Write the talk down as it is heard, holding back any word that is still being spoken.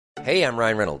Hey, I'm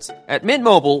Ryan Reynolds. At Mint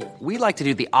Mobile, we like to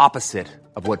do the opposite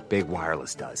of what Big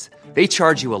Wireless does. They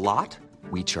charge you a lot,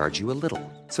 we charge you a little.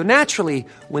 So naturally,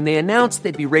 when they announced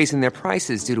they'd be raising their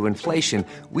prices due to inflation,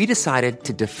 we decided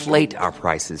to deflate our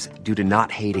prices due to not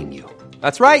hating you.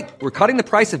 That's right. We're cutting the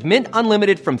price of Mint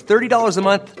Unlimited from $30 a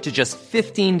month to just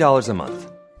 $15 a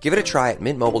month. Give it a try at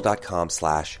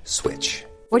mintmobile.com/switch.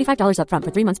 $45 up front for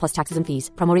 3 months plus taxes and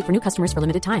fees. Promo rate for new customers for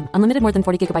limited time. Unlimited more than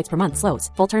 40 gigabytes per month. Slows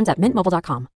full terms at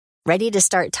mintmobile.com. Ready to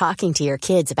start talking to your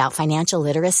kids about financial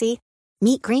literacy?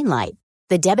 Meet Greenlight,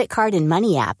 the debit card and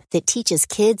money app that teaches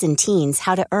kids and teens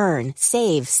how to earn,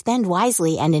 save, spend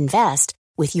wisely, and invest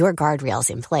with your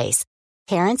guardrails in place.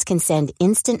 Parents can send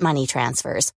instant money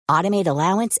transfers, automate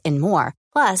allowance, and more.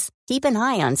 Plus, keep an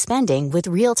eye on spending with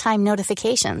real-time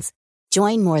notifications.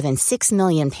 Join more than 6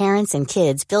 million parents and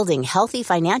kids building healthy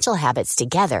financial habits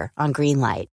together on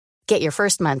Greenlight. Get your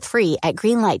first month free at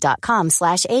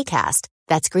greenlight.com/ACAST.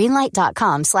 That's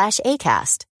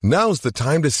greenlight.com/ACAST. Now's the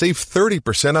time to save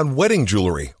 30% on wedding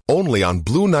jewelry, only on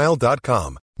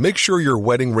BlueNile.com. Make sure your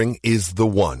wedding ring is the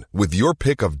one with your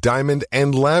pick of diamond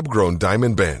and lab-grown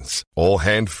diamond bands, all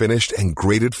hand-finished and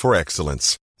graded for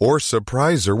excellence. Or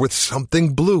surprise her with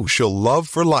something blue she'll love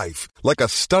for life, like a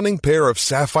stunning pair of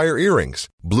sapphire earrings.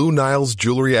 Blue Nile's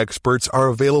jewelry experts are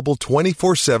available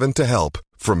 24/7 to help,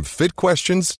 from fit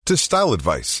questions to style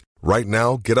advice. Right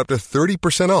now, get up to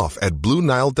 30% off at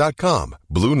BlueNile.com.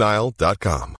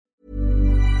 BlueNile.com.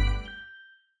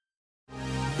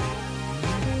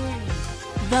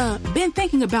 Been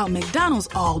thinking about McDonald's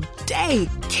all day.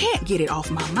 Can't get it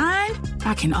off my mind.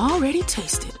 I can already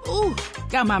taste it. Ooh,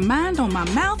 got my mind on my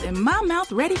mouth and my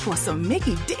mouth ready for some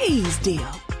Mickey D's deal.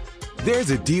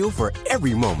 There's a deal for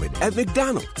every moment at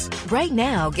McDonald's. Right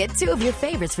now, get 2 of your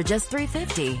favorites for just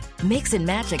 $3.50. Mix and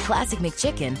match a classic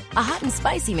McChicken, a hot and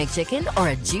spicy McChicken, or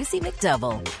a juicy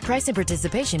McDouble. Price and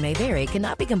participation may vary.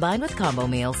 Cannot be combined with combo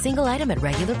meal. Single item at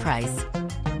regular price.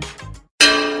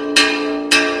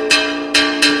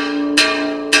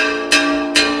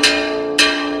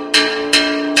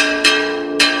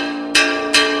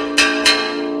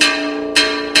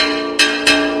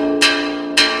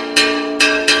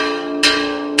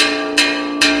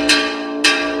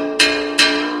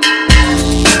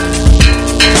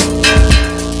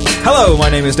 Hello, my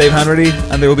name is Dave Hanratty,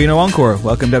 and there will be no encore.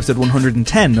 Welcome to episode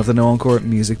 110 of the No Encore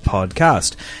Music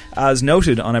Podcast. As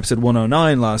noted on episode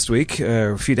 109 last week,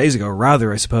 a few days ago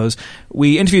rather, I suppose,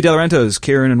 we interviewed De Laurentiis.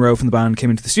 Kieran and Ro from the band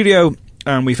came into the studio,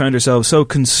 and we found ourselves so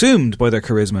consumed by their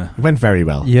charisma. It went very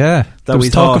well. Yeah, that we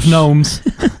talk of gnomes.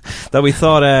 That we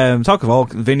thought, talk of all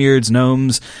vineyards,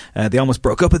 gnomes, they almost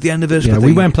broke up at the end of it. Yeah,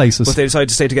 we went places. But they decided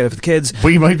to stay together for the kids.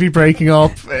 We might be breaking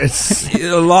up. It's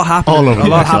a lot happened. All over a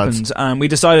lot happened. And we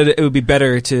decided it would be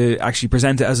better to actually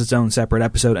present it as its own separate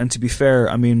episode. And to be fair,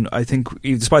 I mean, I think,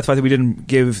 despite the fact that we didn't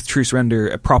give True Surrender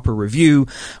a proper review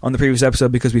on the previous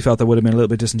episode because we felt that would have been a little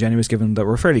bit disingenuous given that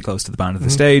we're fairly close to the band at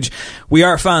this stage, we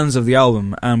are fans of the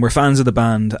album and we're fans of the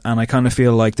band, and I kind of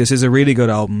feel like this is a really good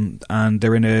album and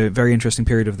they're in a very interesting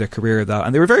period of their career,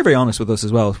 and they were very, very honest with us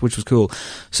as well, which was cool.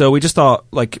 So we just thought,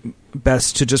 like,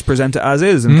 best to just present it as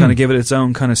is and kind of give it its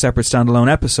own kind of separate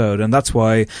standalone episode, and that's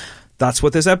what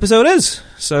this episode is.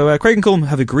 So Craig and Colm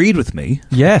have agreed with me.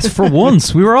 Yes, for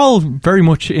once. We were all very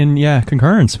much in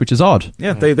concurrence, which is odd.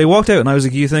 Yeah, they walked out and I was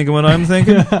like, you thinking what I'm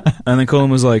thinking? And then Colm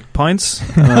was like, pints?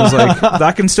 And I was like,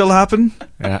 that can still happen?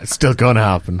 Yeah, it's still gonna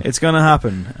happen. It's gonna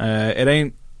happen. It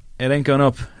ain't going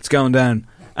up, it's going down.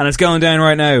 And it's going down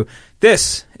right now.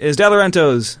 This is De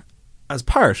Laurentiis as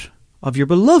part of your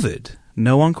beloved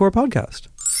No Encore podcast.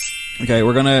 Okay,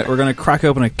 we're gonna crack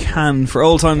open a can for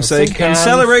old time's sake in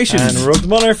celebration and rub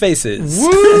them on our faces.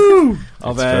 Woo!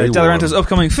 Of De Laurentiis'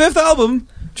 upcoming 5th album,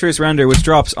 True Surrender, which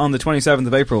drops on the 27th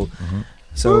of April.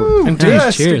 So,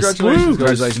 yes, cheers!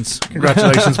 Congratulations!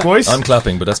 Congratulations, boys! I'm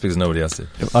clapping, but that's because nobody has to.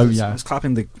 Oh yeah, I was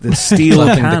clapping the steel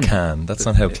clapping can. the can. That's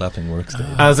not how clapping works, Dave.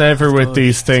 As ever with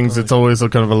these things, it's always a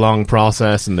kind of a long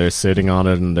process, and there's sitting on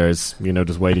it, and there's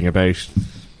just waiting about.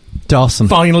 Dawson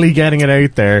Finally getting it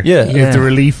out there. Yeah. Is the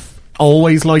relief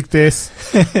always like this?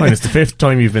 It's the 5th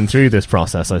time you've been through this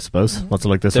process, I suppose. What's it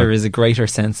like this? There one? is a greater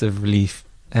sense of relief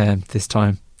this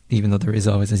time. Even though there is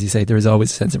always, as you say, there is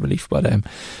always a sense of relief. But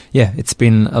it's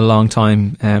been a long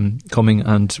time coming,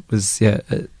 and was I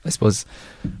suppose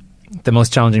the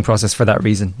most challenging process for that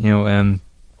reason.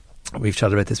 We've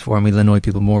chatted about this before, and we'll annoy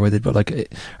people more with it. But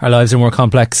our lives are more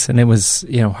complex, and it was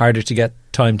harder to get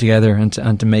time together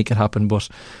and to make it happen. But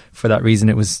for that reason,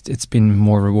 it's been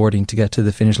more rewarding to get to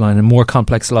the finish line, and more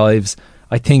complex lives,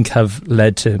 I think, have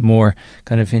led to more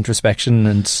kind of introspection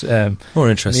and more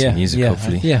interesting music,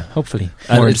 hopefully. Yeah, hopefully.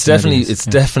 And it's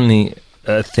definitely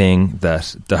a thing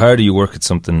that the harder you work at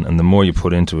something and the more you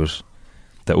put into it,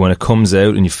 that when it comes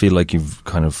out and you feel like you've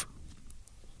kind of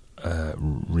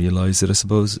realised it, I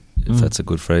suppose, if that's a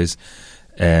good phrase,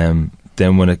 then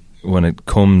when it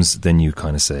comes, then you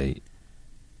kind of say,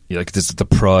 like, this is the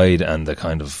pride and the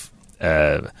kind of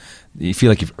you feel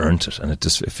like you've earned it, and it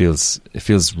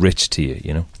feels rich to you,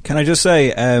 you know. Can I just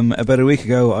say, about a week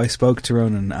ago, I spoke to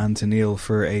Ronan and to Neil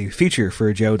for a feature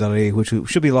for Joe.ie, which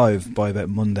should be live by about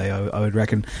Monday, I would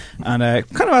reckon, and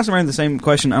kind of asked them around the same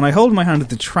question, and I hold in my hand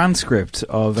the transcript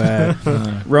of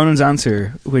Ronan's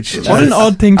answer, which... What an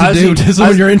odd thing to do to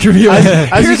someone you're interviewing.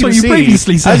 Here's what you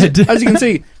previously said. As you can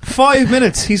see, 5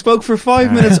 minutes. He spoke for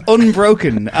 5 minutes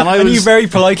unbroken, and you very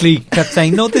politely kept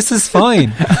saying, "No, this is fine.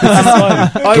 This is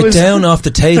fine." Get down off the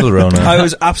table, Ronan. I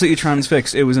was absolutely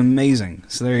transfixed. It was amazing.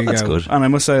 So there you go. That's good. And I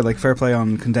must say, like, fair play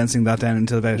on condensing that down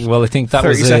into about. Well, I think that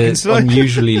was an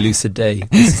unusually lucid day.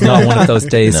 This is not one of those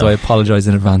days, so I apologise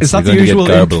in advance. Is that the usual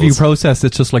interview process?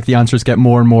 It's just like the answers get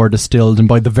more and more distilled, and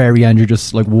by the very end, you're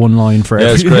just like one line for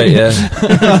every. It's great. Yeah.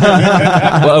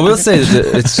 Well, I will say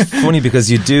that it's funny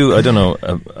because you do. I don't know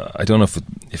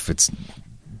if it's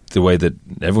the way that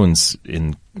everyone's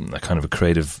in a kind of a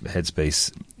creative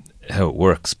headspace, how it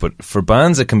works, but for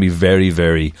bands it can be very,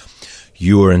 very,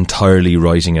 you are entirely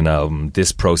writing an album.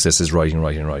 This process is writing.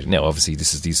 Now obviously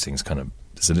these things kind of,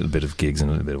 there's a little bit of gigs and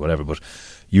a little bit of whatever, but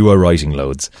you are writing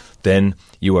loads, then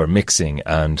you are mixing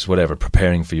and whatever,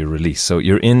 preparing for your release, so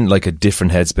you're in like a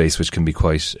different headspace, which can be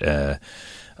quite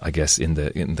I guess in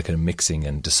the kind of mixing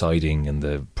and deciding in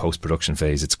the post-production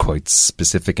phase, it's quite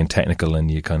specific and technical, and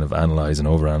you kind of analyse and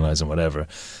overanalyse and whatever,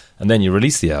 and then you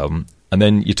release the album. And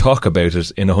then you talk about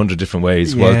it in 100 different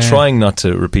ways while trying not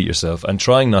to repeat yourself and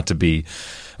trying to be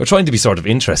sort of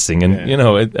interesting, and you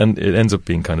know, it ends up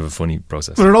being kind of a funny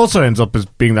process. But it also ends up as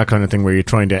being that kind of thing where you're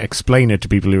trying to explain it to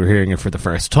people who are hearing it for the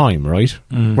first time, right?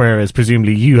 Whereas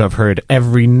presumably you have heard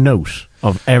every note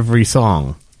of every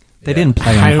song. They didn't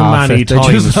play on how half many it.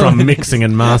 times from mixing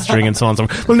and mastering and so on and so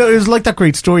on. Well, no, it was like that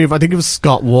great story of, I think it was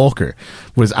Scott Walker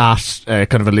was at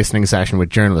kind of a listening session with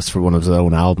journalists for one of his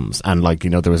own albums, and like, you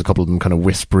know, there was a couple of them kind of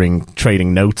whispering,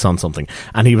 trading notes on something,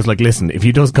 and he was like, listen, if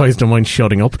you those guys don't mind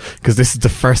shutting up, because this is the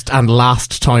first and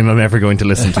last time I'm ever going to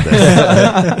listen to this.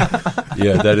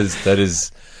 Yeah, that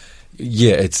is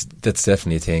that's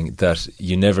definitely a thing, that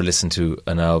you never listen to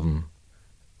an album,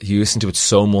 you listen to it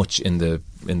so much in the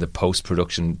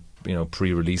post-production, you know,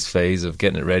 pre-release phase of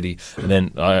getting it ready, and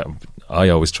then I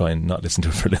always try and not listen to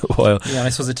it for a little while. Yeah, and I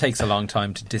suppose it takes a long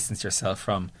time to distance yourself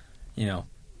from, you know,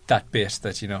 that bit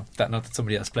that, you know, that note that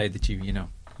somebody else played that you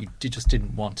just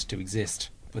didn't want to exist,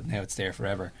 but now it's there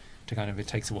forever. To kind of, it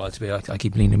takes a while to be. I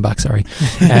keep leaning back, sorry.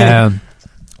 Yeah,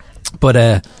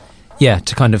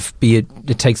 to kind of be,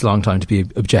 it takes a long time to be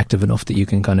objective enough that you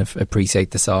can kind of appreciate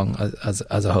the song as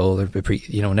a whole, or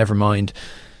never mind.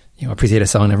 You know, appreciate a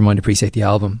song, never mind appreciate the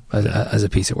album as a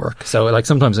piece of work. So, like,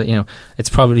 sometimes, you know, it's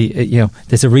probably, you know,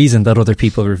 there's a reason that other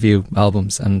people review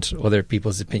albums, and other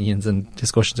people's opinions and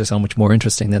discussions are so much more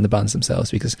interesting than the bands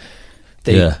themselves, because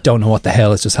they don't know what the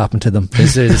hell has just happened to them.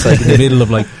 It's like in the middle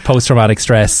of like post-traumatic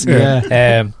stress,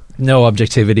 no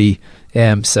objectivity.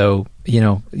 So, you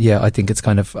know, I think it's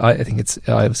kind of, I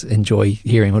always enjoy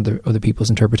hearing other people's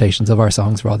interpretations of our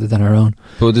songs rather than our own.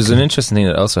 But there's an interesting thing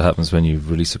that also happens when you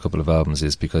release a couple of albums,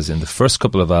 is because in the first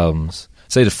couple of albums,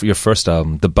 say your first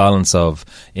album, the balance of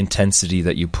intensity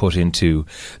that you put into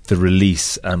the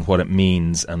release and what it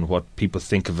means and what people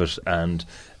think of it and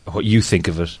what you think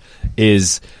of it,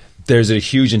 is there's a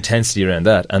huge intensity around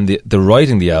that, and the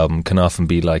writing the album can often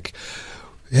be like,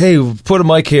 hey, put a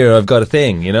mic here, I've got a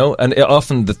thing, you know, and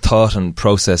often the thought and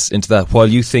process into that, while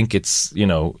you think it's, you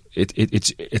know,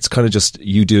 it's kind of just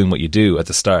you doing what you do at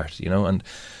the start, you know,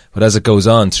 but as it goes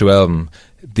on through album,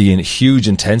 the huge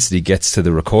intensity gets to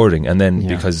the recording, and then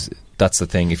because that's the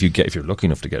thing, if you're lucky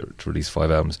enough to release 5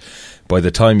 albums, by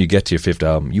the time you get to your 5th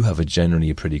album, you have generally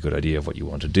a pretty good idea of what you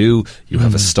want to do. You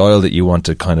have a style that you want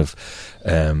to kind of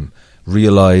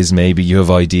realise, maybe you have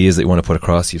ideas that you want to put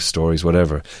across, you have stories,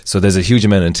 whatever. So there's a huge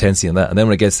amount of intensity in that, and then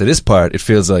when it gets to this part, it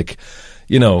feels like,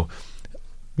 you know,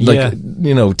 like,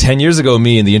 you know, 10 years ago,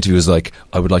 me in the interview was like,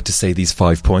 I would like to say these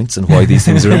 5 points and why these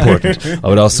things are important. I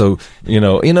would also, you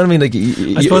know what I mean? Like,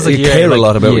 you care a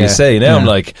lot about what you say. Now I'm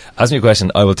like, ask me a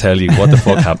question, I will tell you what the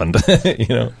fuck happened. You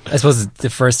know, I suppose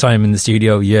the first time in the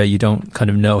studio, you don't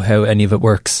kind of know how any of it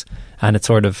works, and it's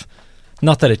sort of,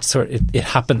 not that it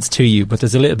happens to you, but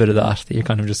there's a little bit of that you're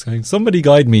kind of just going, somebody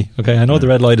guide me. Okay, I know the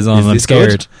red light is on. I'm scared.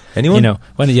 Good? Anyone? You know,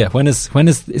 when is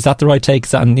that the right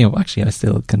take? And, you know, actually, I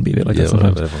still can be a bit like that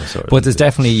sometimes. But there's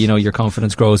definitely, you know, your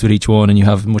confidence grows with each one, and you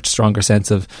have a much stronger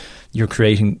sense of you're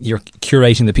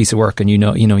curating the piece of work, and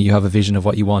you have a vision of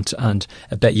what you want, and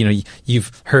I bet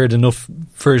you've heard enough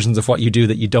versions of what you do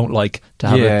that you don't like to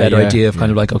have a better idea of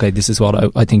kind of like, okay, this is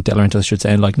what I think De Laurentiis should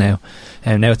sound like now.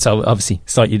 And now it's obviously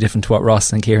slightly different to what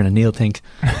Ross and Kieran and Neil think,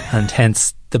 and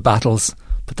hence the battles.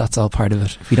 But that's all part of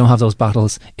it. If you don't have those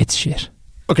battles, it's shit.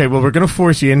 Okay, well, we're going to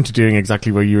force you into doing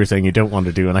exactly what you were saying you don't want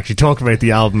to do, and actually talk about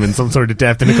the album in some sort of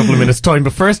depth in a couple of minutes' time.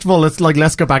 But first of all,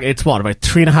 let's go back. It's what, about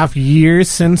 3.5 years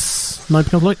since Nine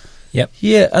Pin Up Light? Yep.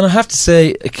 Yeah, and I have to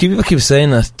say, people keep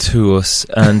saying that to us,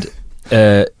 and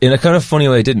in a kind of funny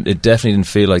way, it definitely didn't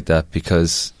feel like that,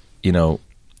 because we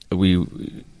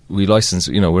license.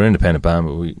 We're an independent band,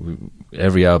 but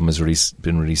every album has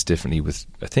been released differently.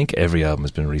 I think every album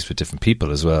has been released with different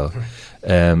people as well,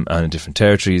 and in different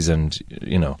territories. And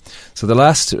so the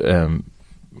last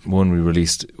one we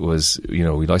released was we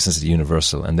licensed it to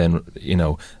Universal, and then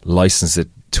licensed it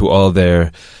to all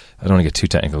their. I don't want to get too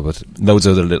technical, but loads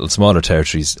of other little smaller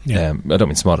territories. I don't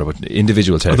mean smaller, but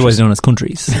individual territories. Otherwise known as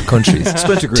countries.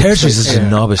 Splinter groups. Territories is a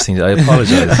knobbish thing. I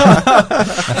apologise.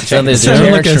 Sounds like a South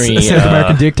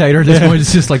American dictator at this point.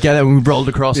 It's just like, we rolled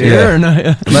across here. And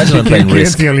imagine I'm playing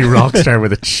Risk. the only rock star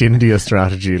with a Chindia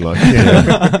strategy.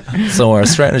 So our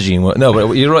strategy... but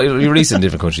you release it in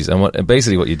different countries. And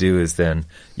basically what you do is then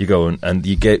you go and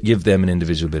you give them an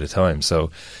individual bit of time. So...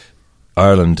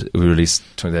 Ireland, we released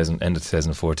end of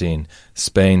 2014.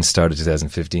 Spain started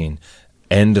 2015.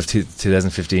 End of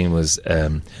 2015 was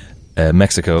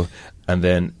Mexico, and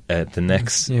then the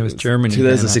next... it was Germany.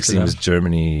 2016 was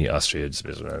Germany, Austria,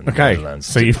 Switzerland, Netherlands.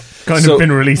 So you've kind of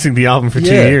been releasing the album for 2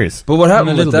 years. But what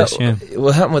happened with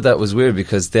that was weird,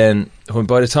 because then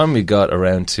by the time we got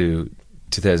around to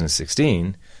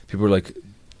 2016, people were like,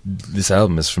 this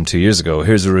album is from 2 years ago.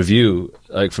 Here's a review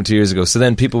from 2 years ago. So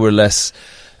then people were less...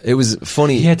 It was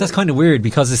funny. Yeah, that's kind of weird,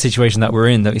 because of the situation that we're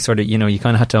in, that we sort of, you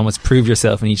kind of had to almost prove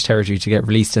yourself in each territory to get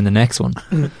released in the next one.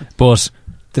 But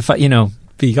the fact,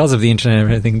 because of the internet and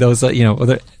everything, those,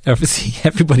 obviously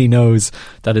everybody knows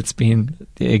that it's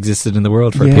existed in the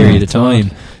world for a period of time.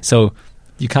 So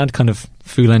you can't kind of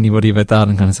fool anybody about that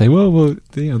and kind of say, well,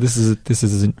 this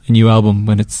is a new album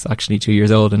when it's actually 2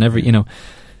 years old, and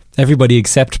everybody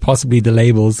except possibly the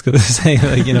labels,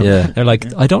 they're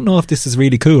like, I don't know if this is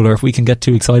really cool or if we can get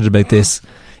too excited about this,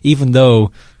 even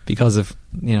though because of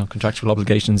contractual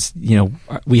obligations,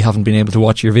 we haven't been able to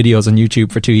watch your videos on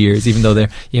YouTube for 2 years, even though they're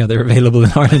available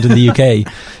in Ireland and the UK.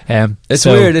 It's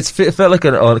weird. It felt like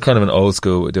kind of an old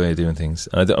school way of doing things,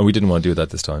 and we didn't want to do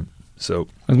that this time. So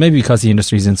maybe because the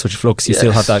industry is in such flux, you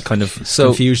still have that kind of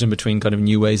confusion between kind of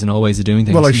new ways and old ways of doing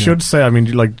things. Well, I should say,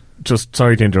 just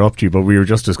sorry to interrupt you, but we were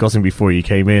just discussing before you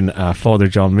came in Father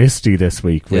John Misty this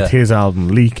week with his album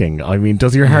Leaking. I mean,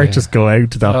 does your heart just go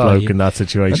out to that bloke in that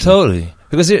situation? Totally.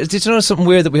 Because did you know something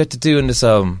weird that we had to do in this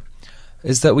album?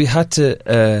 Is that we had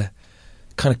to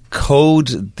kind of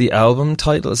code the album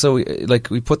title. So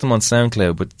we put them on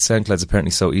SoundCloud, but SoundCloud's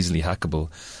apparently so easily hackable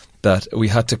that we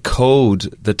had to code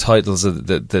the titles of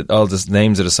all the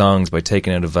names of the songs by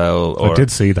taking out a vowel. I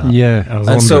did see that. Yeah. I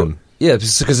was wondering.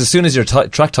 Because as soon as your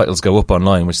track titles go up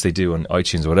online, which they do on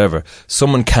iTunes or whatever,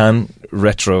 someone can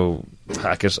retro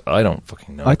hack it. I don't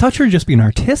fucking know. I thought you were just being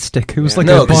artistic. It was like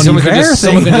no, a Bon Iver thing.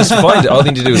 Someone can just find it. All they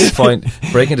need to do is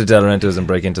break into De Laurentiis and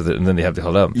break into and then they have the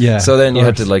whole album. Yeah. So then you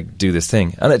had to do this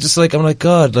thing, and it just I'm like,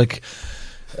 God,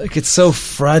 it's so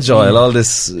fragile, all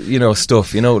this,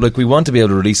 stuff. We want to be able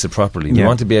to release it properly. We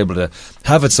want to be able to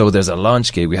have it so there's a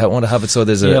launch gig. We want to have it so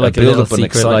there's a build-up and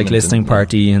excitement. Listening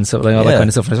party and all that kind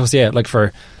of stuff. And I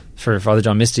suppose, for Father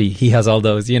John Misty, he has all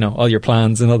those, all your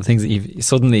plans and all the things that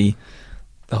suddenly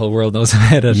the whole world knows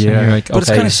about it. Yeah. And you're like, but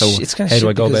okay, how do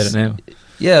I go about it now?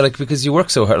 Yeah, because you work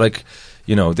so hard.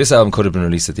 This album could have been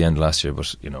released at the end of last year,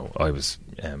 but, I was...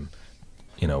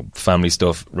 family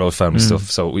stuff, road family stuff.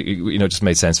 So we just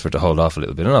made sense for it to hold off a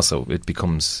little bit, and also it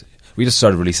becomes. We just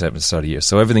started releasing it at the start of the year,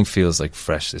 so everything feels like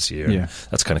fresh this year. Yeah,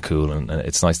 that's kind of cool, and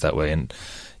it's nice that way. And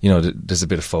there's a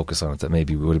bit of focus on it that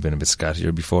maybe we would have been a bit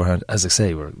scattered beforehand. As I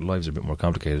say, our lives are a bit more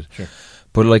complicated. Sure,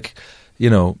 but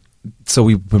so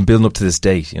we've been building up to this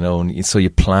date, and so you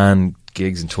plan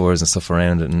gigs and tours and stuff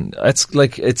around it, and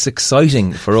it's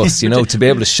exciting for us, to be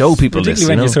able to show people this.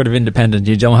 When you're sort of independent,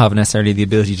 you don't have necessarily the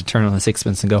ability to turn on a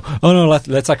sixpence and go, oh no,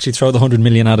 let's actually throw the 100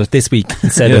 million at it this week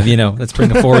instead of let's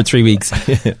bring it forward 3 weeks.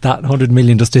 That 100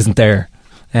 million just isn't there.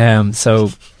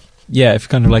 So yeah, if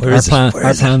kind of our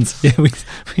plans, we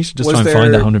should just try and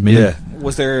find that 100 million. Yeah.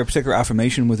 Was there a particular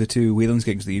affirmation with the two Whelan's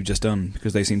gigs that you've just done?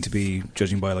 Because they seem to be,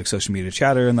 judging by social media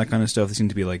chatter and that kind of stuff, they seem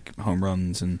to be home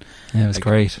runs and it was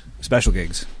great special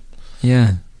gigs.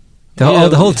 Yeah,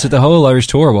 the whole Irish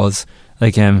tour was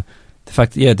the the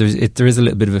fact that there is a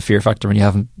little bit of a fear factor when you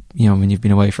haven't, when you've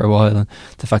been away for a while, and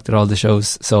the fact that all the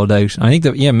shows sold out. And I think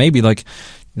that maybe like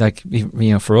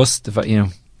for us, the fact,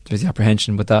 there's the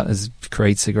apprehension, but that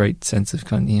creates a great sense of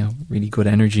kind of, really good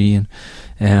energy and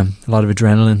a lot of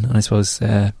adrenaline. And I suppose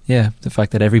the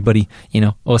fact that everybody,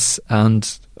 us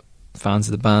and fans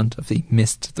of the band, if they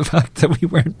missed the fact that we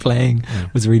weren't playing,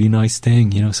 was a really nice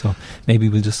thing, so maybe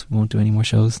we just won't do any more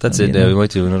shows. That's it. We might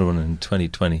do another one in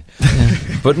 2020.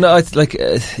 But no, it's like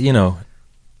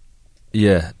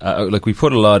like we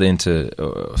put a lot into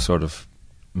sort of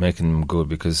making them good,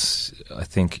 because I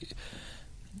think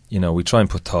we try and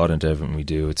put thought into everything we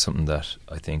do. It's something that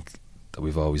I think that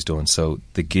we've always done. So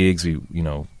the gigs, we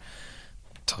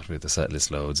talked about the set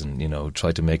list loads, and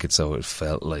tried to make it so it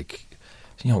felt like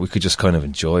we could just kind of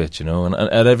enjoy it, and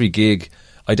at every gig,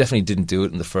 I definitely didn't do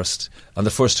it on the first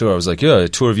tour. I was like, yeah,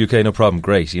 tour of UK, no problem,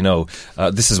 great.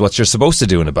 This is what you're supposed to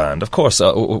do in a band. Of course,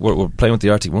 we're playing with the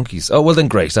Arctic Monkeys. Oh, well then,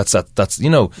 great. That's.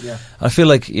 Yeah. I feel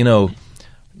like now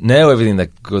everything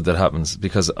that good that happens,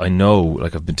 because I know,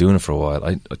 like, I've been doing it for a while.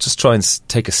 I just try and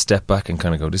take a step back and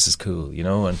kind of go, this is cool,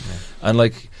 and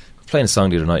like playing a song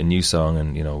the other night, a new song,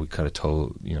 and we kind of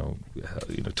told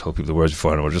told people the words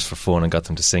before, and we're just for fun, and got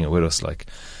them to sing it with us, like.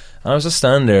 And I was just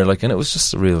standing there, like, and it was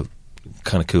just a real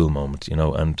kind of cool moment,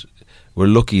 and we're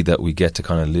lucky that we get to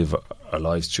kind of live our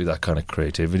lives through that kind of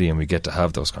creativity, and we get to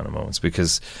have those kind of moments,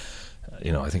 because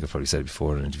I think I've probably said it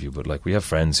before in an interview, but like, we have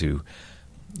friends who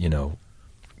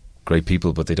great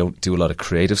people, but they don't do a lot of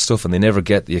creative stuff, and they never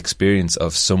get the experience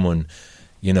of someone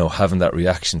having that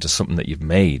reaction to something that you've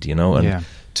made, and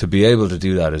to be able to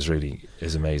do that is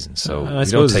amazing. So I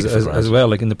suppose don't take it for as well,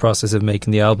 like in the process of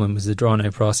making the album, was a drawn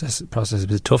out process. It was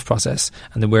a tough process,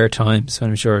 and there were times when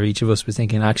I'm sure each of us was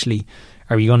thinking, actually,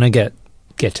 are we going to get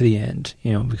to the end?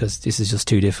 Because this is just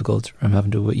too difficult. I'm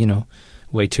having to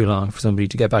wait too long for somebody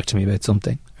to get back to me about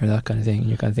something or that kind of thing. And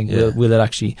you're kind of thinking, will it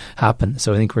actually happen?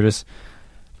 So I think we're just.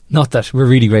 Not that we're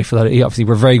really grateful that obviously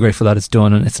we're very grateful that it's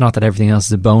done, and it's not that everything else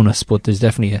is a bonus, but there's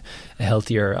definitely a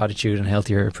healthier attitude and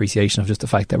healthier appreciation of just the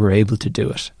fact that we're able to do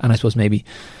it. And I suppose maybe,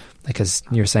 like as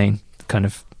you're saying, kind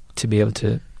of to be able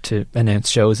to announce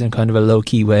shows in kind of a low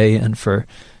key way, and to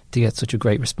get such a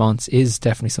great response is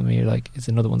definitely something you're like, it's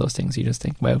another one of those things you just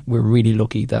think, well, we're really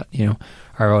lucky that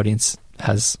our audience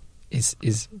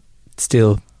is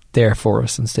still there for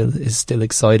us and is still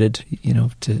excited,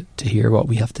 to hear what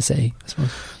we have to say, I suppose.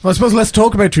 Well, I suppose let's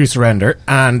talk about True Surrender,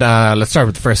 and let's start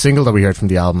with the first single that we heard from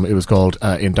the album. It was called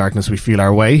In Darkness We Feel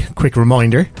Our Way. Quick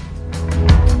reminder.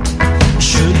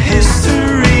 Should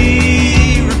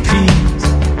history repeat,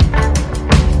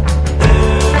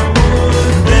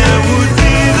 there would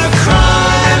be the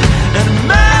crime, and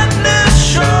madness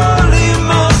surely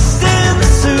must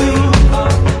ensue.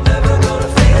 Never gonna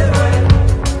feel right.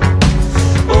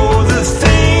 Oh, the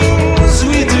things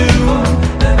we do,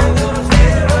 never gonna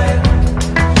feel right.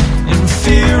 In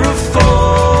fear of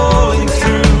falling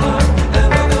through,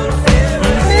 never gonna feel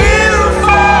right. In fear of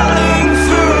falling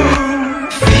through.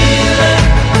 Feel it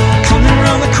coming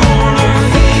round the corner.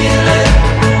 Feel it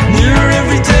near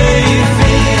every day.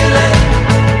 Feel it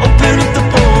open up the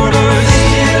borders.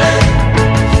 Feel it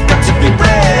got to be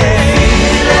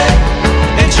brave. Feel it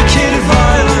educated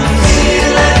violence.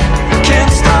 Feel it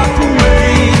can't stop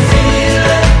away. Feel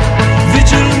it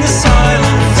vigilant in the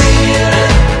silence. Feel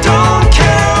it don't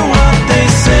care what they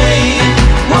say.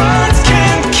 Words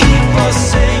can't keep us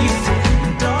safe.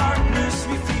 In darkness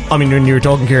we feel. I mean, when you were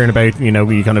talking, Kieran, about,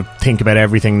 we kind of think about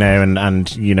everything now, and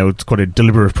it's quite a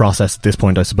deliberate process at this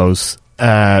point, I suppose.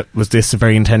 Was this a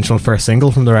very intentional first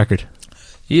single from the record?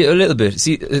 Yeah, a little bit.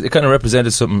 See, it kind of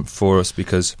represented something for us,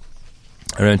 because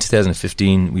around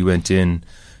 2015 we went in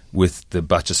with the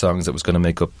batch of songs that was going to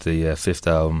make up the fifth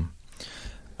album,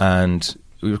 and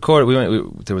we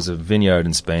recorded. There was a vineyard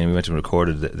in Spain. We went and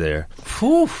recorded it there.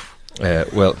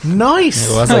 Well, nice.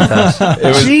 It was like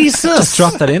that. Jesus, just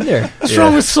drop that in there. What's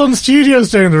wrong with Sun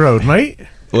Studios down the road, mate?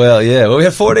 Well, yeah. Well, we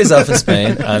had 4 days off in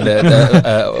Spain, and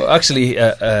actually,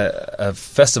 a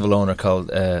festival owner called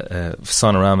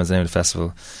Sonorama is the name of the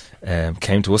festival.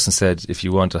 Came to us and said, if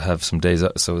you want to have some days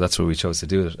out, so that's where we chose to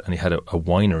do it. And he had a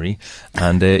winery,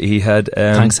 and he had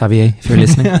thanks Javier, if you're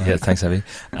listening. Yeah, thanks Javier.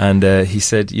 And he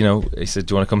said, do you want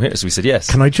to come here? So we said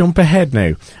yes. Can I jump ahead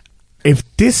now? If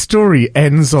this story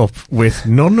ends up with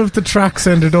none of the tracks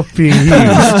ended up being used,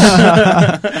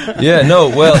 yeah, no,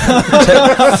 well,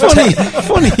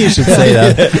 funny you should say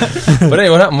that. Yeah. But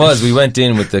anyway, what happened was we went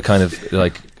in with the kind of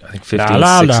like, I think 15,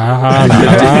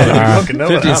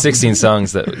 16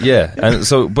 songs that, yeah, and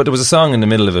so, but there was a song in the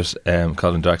middle of it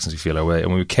called In Darkness We Feel Our Way,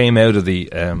 and when we came out of the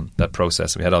that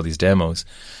process, we had all these demos.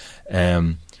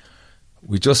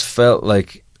 we just felt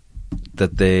like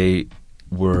that they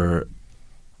were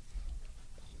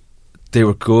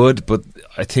good, but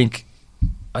I think,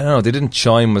 I don't know, they didn't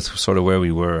chime with sort of where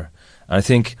we were. And I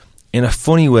think in a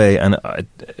funny way, and I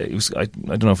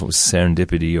don't know if it was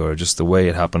serendipity or just the way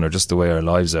it happened or just the way our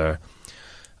lives are,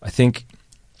 I think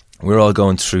we're all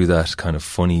going through that kind of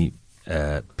funny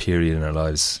period in our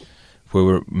lives where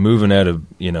we're moving out of,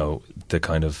 the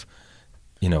kind of,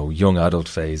 young adult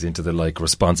phase into the like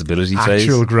responsibility phase.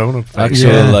 Actual grown-up phase.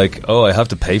 Oh, I have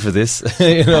to pay for this,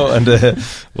 and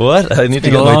what? I need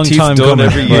to been get a my long teeth time done coming.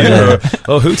 every year.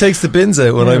 Or, who takes the bins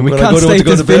out when I we go can't to stay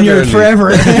go to this bed vineyard early?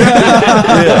 forever.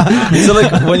 Yeah. So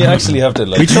like when you actually have to,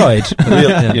 like, We tried.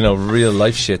 real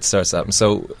life shit starts to happen.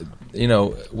 So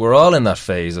we're all in that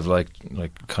phase of like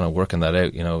kind of working that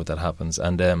out. That happens,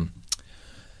 and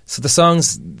so the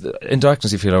songs In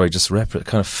Darkness You Feel Alright just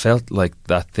kind of felt like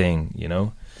that thing,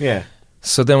 Yeah.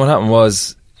 So then what happened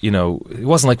was, it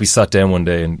wasn't like we sat down one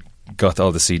day and got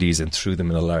all the CDs and threw them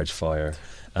in a large fire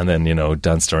and then,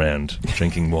 danced around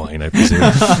drinking wine, I presume.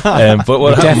 But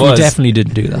what happened was... definitely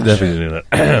didn't do that. Definitely didn't do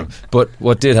that. But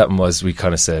what did happen was we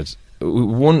kind of said,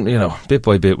 bit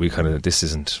by bit, we kind of, this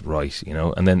isn't right,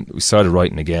 and then we started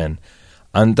writing again.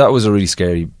 And that was a really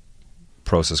scary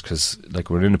process because, like,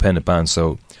 we're an independent band,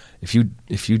 so... If you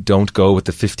don't go with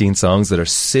the 15 songs that are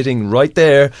sitting right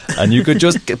there and you could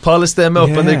just polish them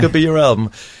up and they could be your album,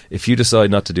 if you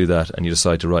decide not to do that and you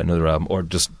decide to write another album or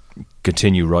just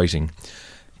continue writing,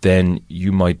 then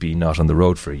you might be not on the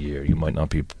road for a year. You might not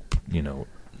be,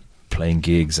 playing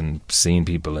gigs and seeing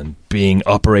people and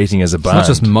operating as a band. It's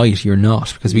not just might, you're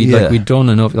not, because we'd done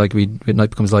enough. Like Night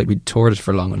Becomes Light, we'd toured it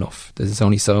for long enough. There's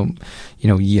only so,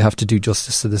 you have to do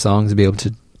justice to the songs to be able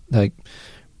to like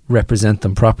represent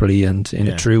them properly and in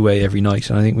a true way every night.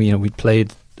 And I think we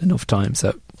played enough times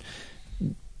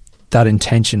that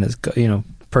intention is,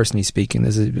 personally speaking,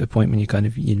 there's a point when you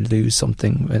lose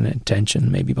something, an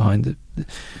intention maybe behind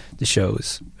the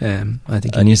shows. I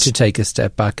think you need to take a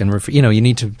step back and you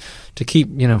need to keep,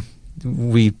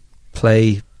 we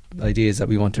play ideas that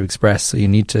we want to express, so you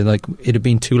need to, like, it had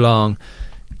been too long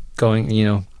going,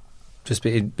 just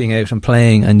being out and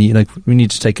playing, and we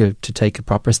need to take a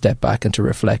proper step back and to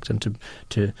reflect and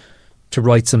to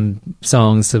write some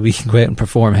songs so we can go out and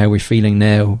perform how we're feeling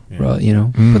now. Right,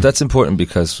 But that's important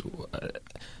because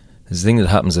the thing that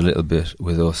happens a little bit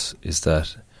with us is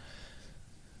that,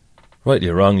 rightly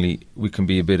or wrongly, we can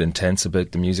be a bit intense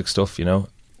about the music stuff,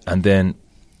 and then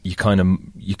you kind of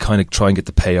try and get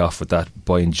the payoff with that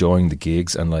by enjoying the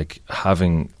gigs and like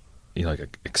having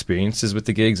experiences with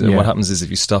the gigs. And what happens is if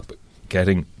you stop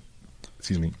getting,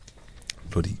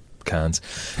 bloody cans,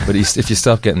 but if you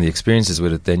stop getting the experiences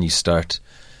with it, then you start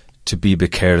to be a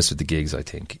bit careless with the gigs, I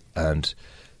think, and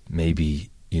maybe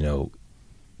you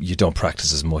don't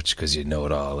practice as much because you know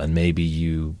it all, and maybe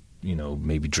you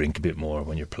maybe drink a bit more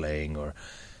when you're playing, or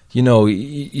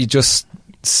you just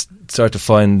start to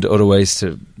find other ways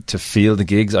to feel the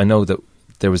gigs. I know that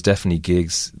there was definitely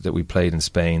gigs that we played in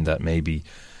Spain that maybe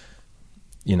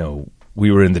we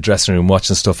were in the dressing room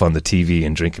watching stuff on the TV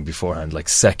and drinking beforehand, like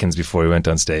seconds before we went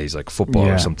on stage, like football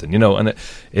or something, and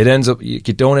it ends up, you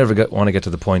don't ever want to get to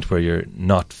the point where you're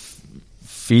not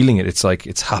feeling it. It's like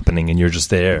it's happening and you're just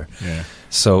there. Yeah.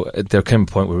 So there came a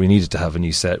point where we needed to have a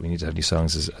new set, we needed to have new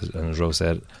songs, as Ro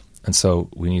said, and so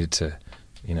we needed to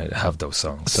have those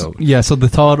songs. So the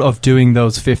thought of doing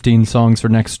those 15 songs for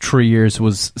the next 3 years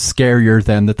was scarier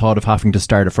than the thought of having to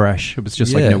start afresh. It was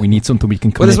just like, we need something we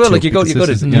can commit as well, to. like you go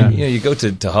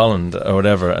to Holland or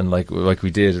whatever, and like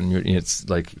we did, and it's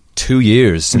like 2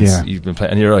 years since you've been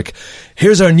playing, and you're like,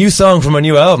 here's our new song from our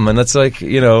new album, and it's like,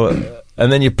 and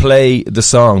then you play the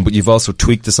song, but you've also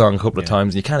tweaked the song a couple of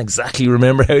times, and you can't exactly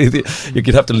remember how you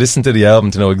could have to listen to the album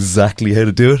to know exactly how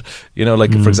to do it.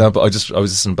 For example, I was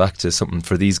listening back to something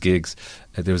for these gigs.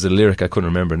 There was a lyric I couldn't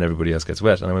remember, and Everybody Else Gets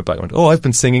Wet, and I went back and went, oh, I've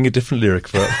been singing a different lyric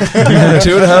for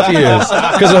 2.5 years.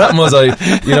 Because what happened was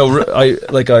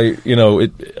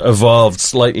it evolved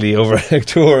slightly over a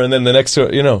tour, and then the next tour,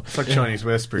 It's like Chinese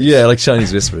Whispers. Yeah, like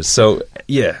Chinese Whispers. So,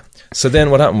 yeah. So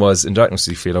then what happened was In Darkness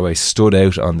You Feel Away stood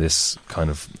out on this kind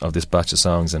of this batch of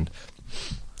songs, and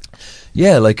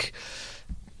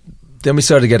then we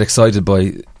started to get excited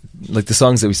by, like, the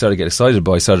songs that we started to get excited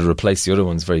by started to replace the other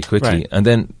ones very quickly. Right. And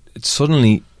then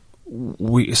suddenly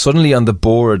on the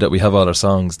board that we have all our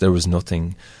songs, there was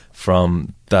nothing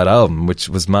from that album, which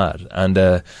was mad.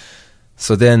 And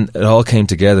so then it all came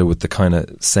together with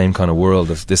the same kind of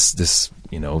world of this this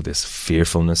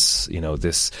fearfulness,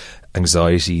 this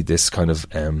anxiety, this kind of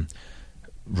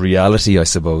reality, I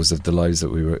suppose, of the lives that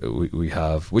we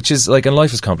have, which is like, and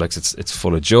life is complex. It's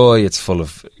full of joy, it's full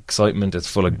of excitement, it's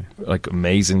full of like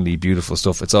amazingly beautiful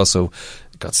stuff. It's also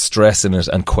got stress in it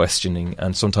and questioning,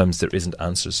 and sometimes there isn't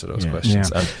answers to those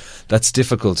questions, and that's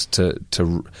difficult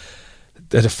to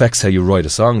that affects how you write a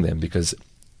song then, because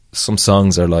some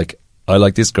songs are like, I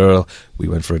like this girl, we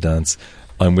went for a dance,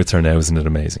 I'm with her now, isn't it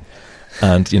amazing?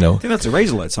 And, you know, I think that's a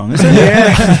Razorlight song, isn't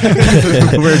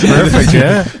it? Word's perfect,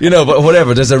 yeah. You know, but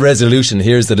whatever, there's a resolution,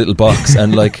 here's the little box.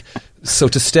 And like, so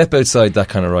to step outside that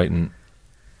kind of writing,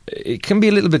 it can be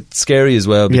a little bit scary as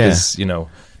well, because, you know,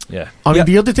 I mean,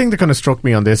 the other thing that kind of struck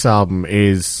me on this album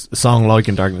is a song like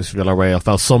In Darkness We Feel Our Way, I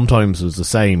felt sometimes was the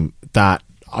same, that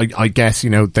I guess, you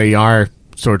know, they are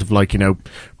sort of like, you know,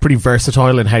 pretty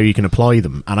versatile in how you can apply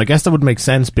them. And I guess that would make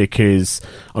sense because,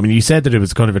 I mean, you said that it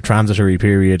was kind of a transitory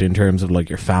period in terms of like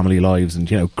your family lives and,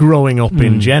 you know, growing up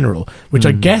in general, which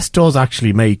I guess does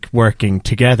actually make working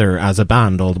together as a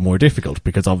band all the more difficult,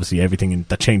 because obviously everything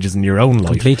that changes in your own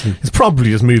life is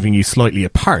probably just moving you slightly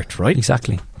apart, right?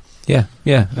 Exactly. Yeah.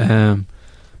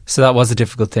 So that was a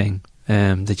difficult thing.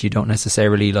 That you don't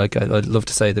necessarily like. I'd love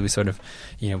to say that we sort of,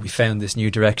 you know, we found this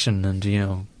new direction, and you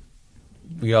know,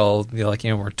 we all, you know, like, you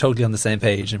know, we're totally on the same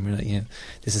page, and we're like, you know,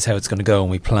 this is how it's going to go, and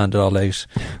we planned it all out.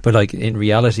 But like in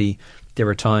reality, there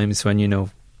were times when, you know,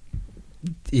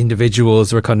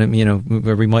 individuals were kind of, you know,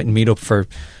 where we might meet up for,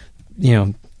 you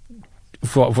know,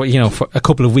 for a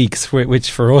couple of weeks, which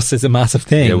for us is a massive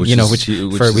thing, you know, which we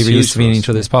were used to being in each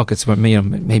other's pockets, but you know,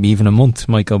 maybe even a month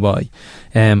might go by,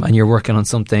 and you're working on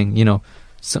something, you know,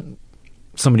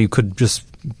 somebody who could just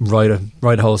write a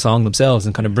whole song themselves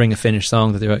and kind of bring a finished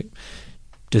song that they're like,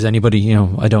 does anybody, you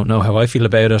know, I don't know how I feel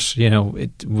about it, you know,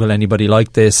 will anybody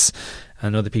like this?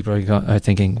 And other people are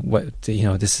thinking, what, you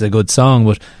know, this is a good song,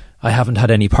 but I haven't had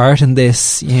any part in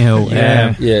this, you know.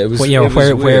 It was. You know, it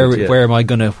was weird, where am I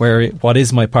gonna? What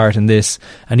is my part in this?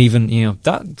 And even, you know,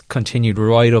 that continued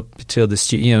right up till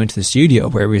into the studio,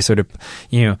 where we sort of,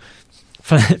 you know,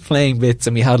 playing bits,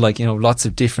 and we had like, you know, lots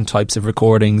of different types of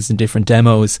recordings and different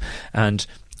demos, and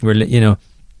we're, you know,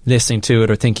 listening to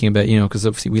it or thinking about, you know, because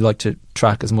obviously we like to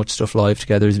track as much stuff live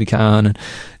together as we can, and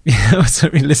you know, so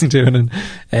we listening to it,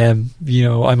 and you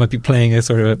know, I might be playing a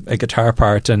sort of a guitar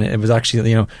part, and it was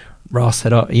actually, you know, Ross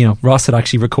had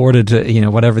actually recorded, you know,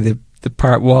 whatever the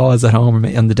part was at home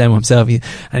on the demo himself,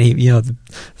 and he, you know,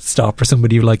 stop or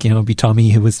somebody like, you know, be Tommy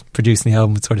who was producing the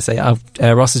album would sort of say,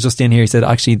 Ross is just in here, he said,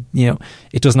 actually, you know,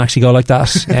 it doesn't actually go like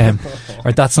that,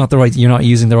 or that's not the right, you're not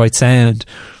using the right sound,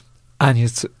 and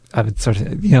I would sort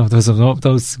of, you know,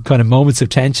 those kind of moments of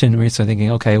tension where you're sort of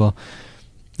thinking, okay,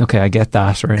 I get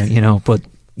that, or, you know, but,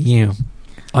 you know,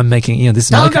 I'm making, you know, this is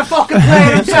Tell him to fucking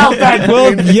play himself then.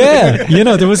 Well, yeah, you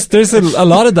know, there's a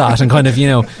lot of that, and kind of, you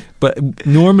know, but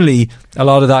normally a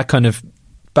lot of that kind of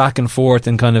back and forth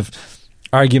and kind of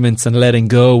arguments and letting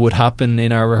go would happen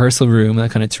in our rehearsal room,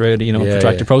 that kind of throughout, you know,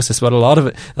 protracted process. But a lot of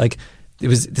it, like, it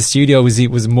was, the studio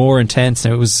was more intense.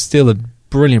 Now, it was still a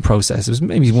brilliant process. It was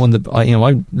maybe one that I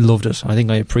loved it. I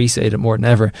think I appreciate it more than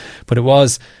ever. But there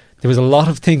was a lot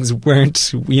of things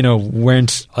weren't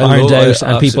ironed out,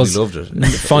 and people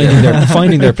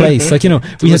finding their place. Like, you know,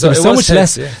 there was so much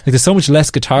less. Like, there's so much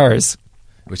less guitars,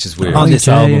 which is weird, on this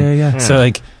album. Yeah. So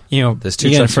like, you know, there's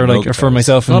two for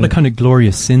myself, a lot of kind of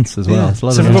glorious synths as well.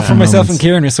 So for myself and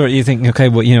Kieran, you're thinking, okay,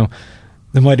 well, you know,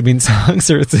 there might have been songs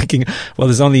where it's thinking, well,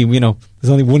 there's only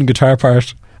one guitar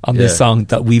part on this song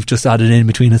that we've just added in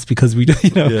between us because we,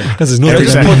 you know, because there's nothing.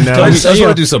 I just want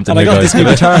to do something. And I got this new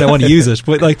guitar and I want to use it,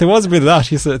 but like there was a bit of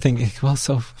that. You sort of think, well,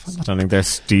 so I think there's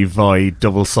Steve Vai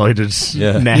double-sided necks.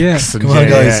 Yeah. Come on,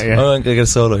 guys, I'm gonna get a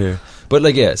solo here. But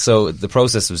like, so the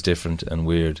process was different and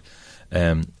weird.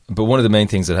 But one of the main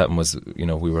things that happened was, you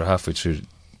know, we were halfway through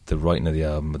the writing of the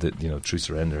album, you know, True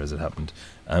Surrender as it happened,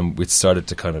 and it started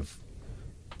to kind of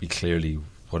be clearly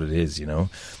what it is, you know,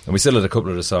 and we still had a couple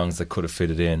of the songs that could have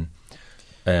fitted in,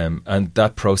 and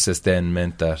that process then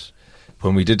meant that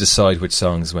when we did decide which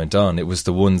songs went on, it was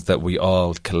the ones that we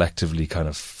all collectively kind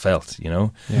of felt, you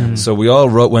know. So we all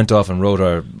went off and wrote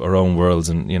our own worlds,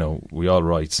 and you know, we all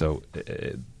write, so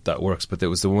that works. But it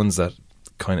was the ones that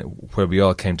kind of where we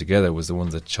all came together was the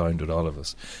ones that chimed with all of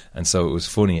us, and so it was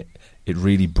funny. It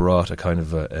really brought a kind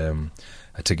of a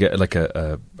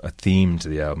theme to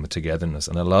the album, a togetherness,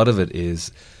 and a lot of it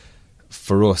is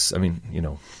for us. I mean, you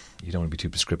know, you don't want to be too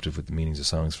prescriptive with the meanings of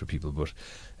songs for people, but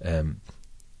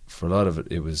for a lot of it,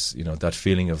 it was, you know, that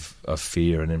feeling of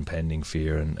fear and impending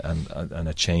fear and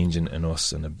a change in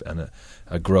us and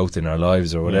a growth in our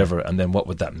lives or whatever, and then what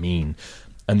would that mean?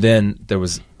 And then there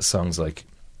was songs like,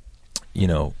 you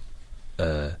know,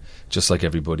 just like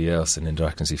everybody else, and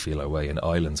Indrachnacy feel our way, and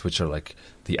Islands, which are like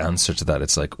the answer to that.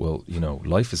 It's like, well, you know,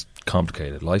 life is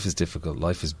complicated, life is difficult,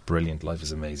 life is brilliant, life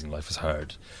is amazing, life is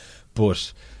hard,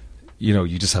 but you know,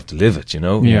 you just have to live it, you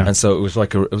know. Yeah. And so it was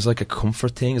like a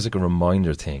comfort thing, it was like a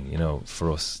reminder thing, you know,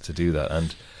 for us to do that.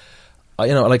 And I,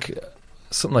 you know, like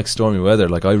something like Stormy Weather,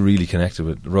 like I really connected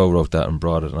with. Ro wrote that and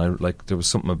brought it, and I like, there was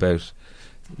something about,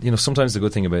 you know, sometimes the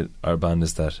good thing about our band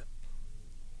is that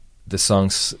the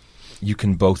songs, you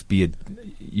can have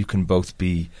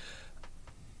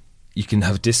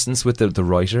distance with the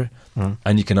writer,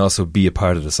 and you can also be a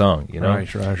part of the song, you know. Right.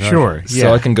 Sure.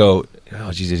 So I can go,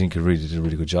 oh geez, I think you really did a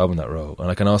really good job on that, Ro. And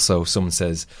I can also, someone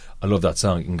says, I love that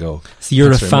song, you can go, So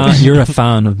you're a fan. You're a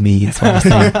fan of me. That's what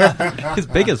I'm saying. His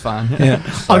biggest fan. Yeah.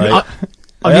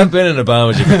 I have been in a band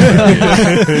with you for 10 years.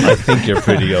 I think you're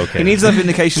pretty okay. He needs that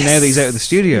vindication now that he's out of the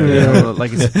studio. You know?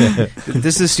 Like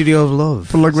this is a studio of love.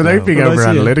 But like, without being over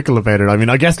analytical about it, I mean,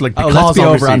 I guess like, because let's be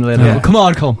over obviously, analytical. Come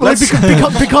on, Colm. Like, because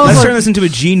Let's like, turn this into a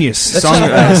genius song.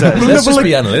 Let's just like,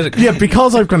 be analytical. Yeah,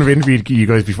 because I've kind of interviewed you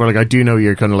guys before, like I do know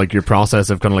your kind of like your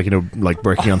process of kind of like, you know, like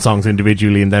working on songs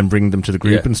individually and then bringing them to the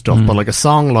group and stuff. But like a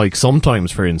song like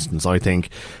Sometimes, for instance, I think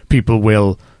people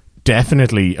will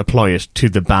definitely apply it to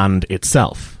the band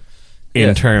itself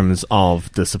in terms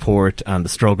of the support and the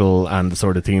struggle and the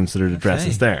sort of themes that it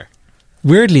addresses there.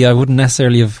 Weirdly, I wouldn't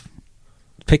necessarily have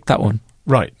picked that one,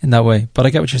 right, in that way. But I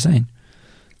get what you're saying.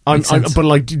 But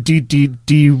like, do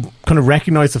you kind of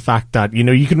recognise the fact that, you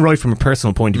know, you can write from a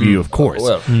personal point of view, of course,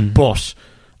 but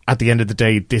at the end of the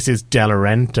day, this is De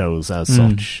Laurentiis as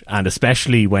such, and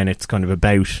especially when it's kind of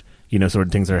about, you know, sort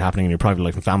of things that are happening in your private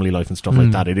life and family life and stuff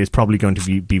like that, it is probably going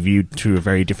to be viewed through a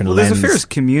very different lens. There's a fierce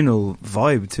communal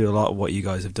vibe to a lot of what you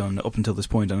guys have done up until this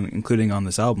point, and including on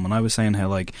this album. And I was saying how,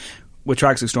 like, with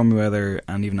tracks like Stormy Weather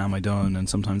and even Am I Done, and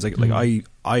sometimes I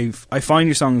find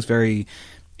your songs very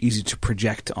easy to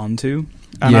project onto.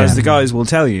 And as the guys will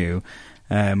tell you,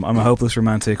 I'm a hopeless,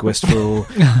 romantic, wistful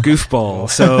goofball.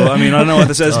 So, I mean, I don't know what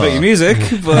this says about your music,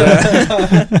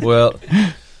 but... Well,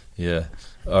 yeah.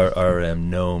 Our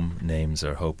gnome names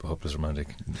are hopeless,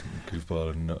 romantic,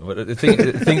 goofball, and but the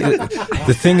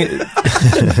thing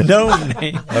Gnome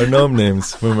name. Our gnome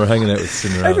names when we're hanging out with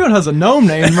Cinderella. Everyone has a gnome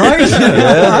name, right?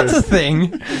 That's a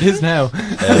thing. It is now.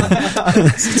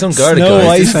 It's unguarded, Snow guys.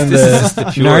 White and This is the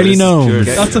pure, gnarly gnome.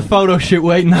 That's a photo shoot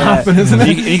waiting to happen, isn't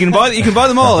it? You can buy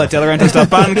them all at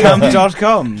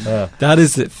delaurentiis.bandcamp.com. That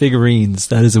is figurines.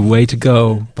 That is a way to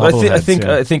go. I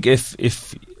think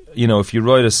if you know, if you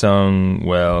write a song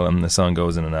well and the song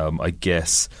goes in an album, I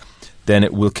guess then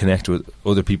it will connect with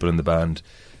other people in the band.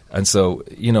 And so,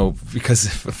 you know, because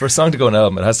for a song to go in an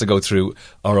album, it has to go through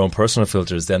our own personal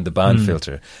filters, then the band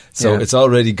filter. So it's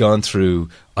already gone through.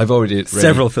 I've already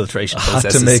several filtration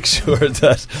processes to make sure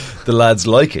that the lads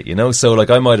like it, you know. So like,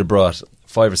 I might have brought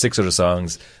 5 or 6 other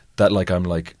songs that like I'm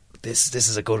like, this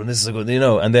is a good one, this is a good one, you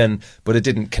know, and then but it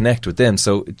didn't connect with them.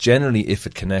 So generally, if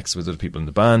it connects with other people in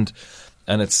the band,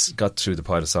 and it's got through the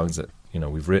pile of songs that, you know,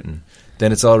 we've written,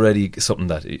 then it's already something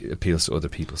that appeals to other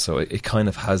people. So it kind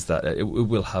of has that. It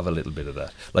will have a little bit of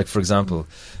that. Like, for example,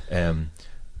 there's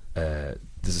a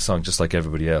song Just Like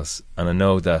Everybody Else, and I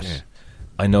know that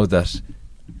I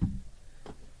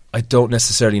don't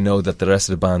necessarily know that the rest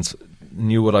of the bands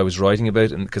knew what I was writing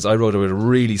about, and because I wrote about a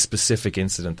really specific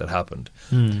incident that happened,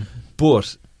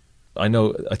 but I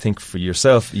think for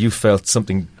yourself, you felt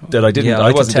something that I didn't. Yeah,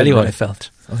 I wasn't tell you what I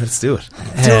felt. Oh, let's do it.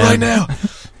 Do it right now.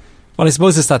 Well, I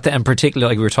suppose it's that, and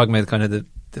particularly, like we were talking about, kind of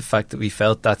the fact that we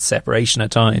felt that separation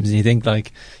at times, and you think,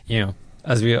 like, you know,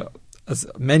 as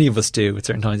many of us do at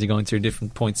certain times, you're going through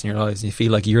different points in your lives, and you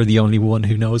feel like you're the only one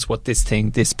who knows what this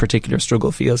particular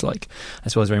struggle feels like. I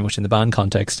suppose very much in the band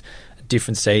context, at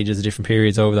different stages, at different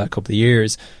periods over that couple of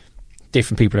years,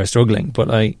 different people are struggling, but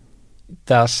like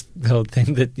that whole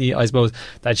thing that I suppose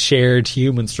that shared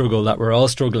human struggle that we're all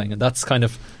struggling, and that's kind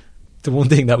of the one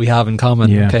thing that we have in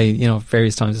common. Okay, you know,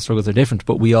 various times the struggles are different,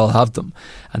 but we all have them,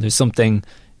 and there's something.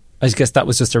 I guess that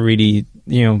was just a really,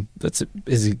 you know,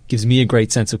 it gives me a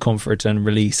great sense of comfort and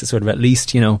release. It's sort of, at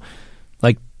least, you know,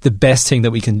 like the best thing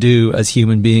that we can do as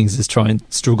human beings is try and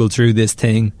struggle through this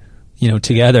thing, you know,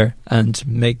 together, and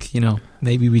make, you know,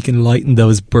 maybe we can lighten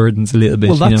those burdens a little bit.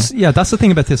 Well, that's the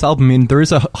thing about this album. I mean, there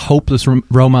is a hopeless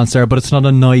romance there, but it's not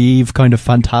a naive kind of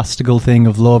fantastical thing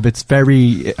of love. It's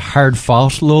very hard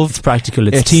fought love. It's practical.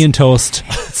 It's tea and toast.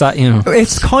 It's that, you know.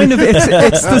 It's kind of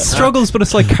it's the struggles, but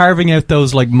it's like carving out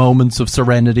those like moments of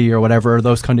serenity or whatever, or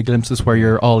those kind of glimpses where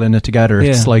you're all in it together.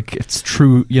 It's like, it's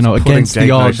true, you know, against the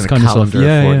odds kind of stuff.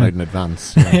 Fortnight in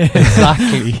advance.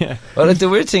 Exactly. Yeah. Well, like, the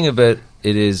weird thing about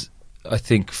it is, I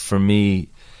think for me,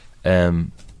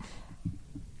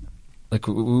 like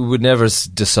we would never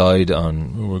decide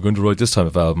on we're going to write this type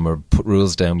of album or put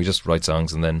rules down. We just write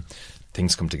songs and then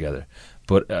things come together.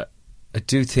 But I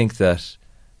do think that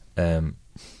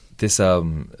this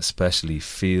album especially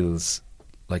feels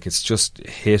like it's just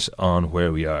hit on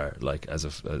where we are, like as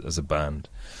a band,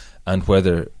 and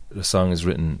whether the song is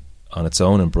written on its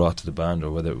own and brought to the band,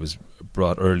 or whether it was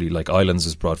brought early. Like Islands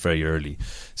was brought very early,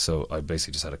 so I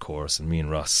basically just had a chorus, and me and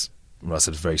Ross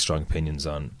had very strong opinions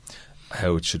on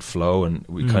how it should flow, and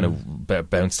we kind of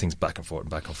bounced things back and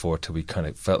forth till we kind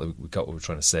of felt like we got what we were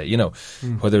trying to say.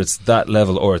 Whether it's that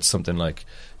level or it's something like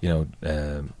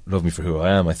Love Me For Who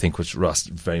I Am, I think, which Ross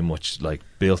very much like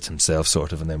built himself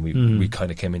sort of, and then we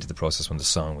kind of came into the process when the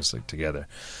song was like together.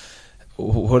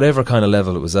 Whatever kind of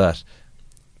level it was at,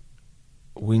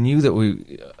 we knew that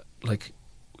we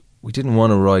didn't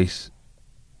want to write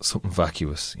something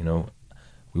vacuous.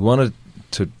 We wanted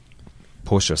to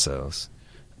push ourselves.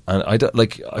 And I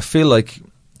feel like,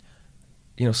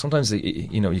 sometimes when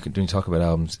you talk about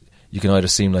albums, you can either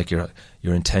seem like you're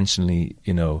intentionally,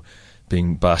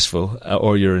 being bashful,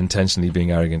 or you're intentionally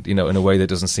being arrogant, in a way that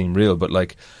doesn't seem real. But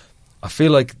like, I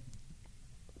feel like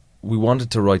we wanted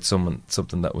to write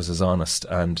something that was as honest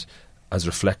and as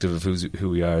reflective of who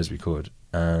we are as we could.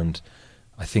 And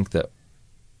I think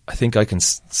I can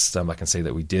stand back and say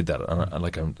that we did that,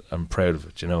 and I'm proud of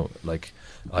it.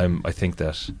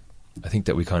 I think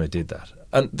that we kind of did that.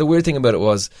 And the weird thing about it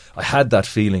was, I had that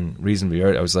feeling reasonably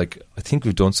early. I was like, I think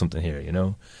we've done something here,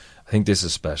 I think this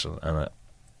is special.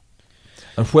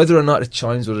 And whether or not it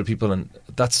chimes with other people, and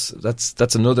that's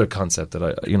another concept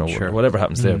that whatever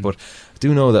happens there. But I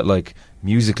do know that, like,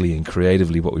 musically and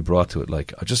creatively, what we brought to it,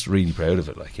 like, I'm just really proud of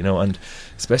it, and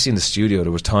especially in the studio,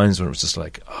 there was times when it was just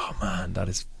like, oh man, that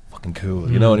is fucking cool,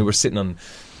 and we were sitting on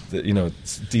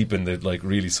deep in the like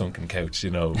really sunken couch,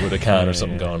 with a can or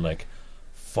something, going like,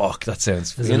 fuck, that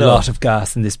sounds. There's a lot of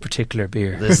gas in this particular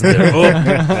beer, isn't there?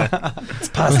 It's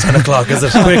past 10 o'clock. Is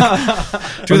it? Quick,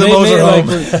 do the motor home.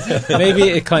 Maybe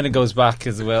it kind of goes back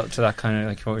as well to that kind of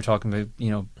like what we're talking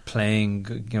about. Playing,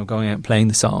 going out and playing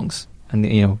the songs,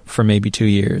 and for maybe 2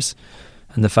 years,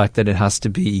 and the fact that it has to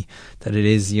be that it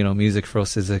is, music for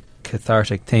us is a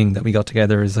cathartic thing that we got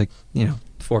together as like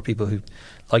 4 people who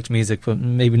liked music but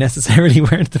maybe necessarily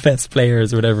weren't the best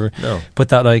players or whatever. No. But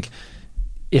that, like,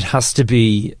 it has to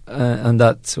be, and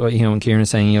that's what, when Kieran is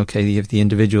saying, okay, you have the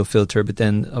individual filter, but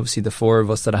then obviously the 4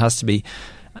 of us, that it has to be.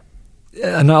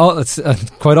 And it's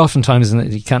quite oftentimes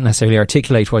you can't necessarily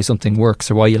articulate why something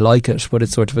works or why you like it, but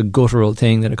it's sort of a guttural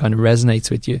thing that it kind of resonates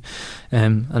with you.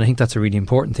 And I think that's a really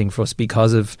important thing for us,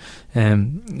 because of,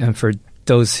 and for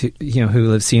those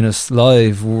who have seen us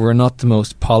live, we're not the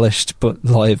most polished but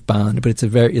live band, but it's a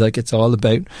very, like, it's all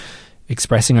about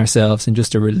expressing ourselves and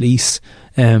just a release,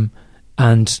 and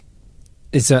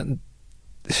it's that,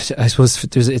 I suppose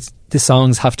the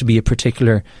songs have to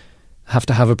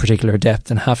have a particular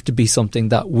depth and have to be something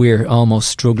that we're almost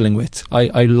struggling with.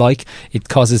 I like, it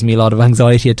causes me a lot of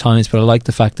anxiety at times, but I like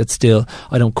the fact that still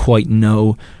I don't quite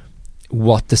know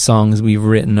what the songs we've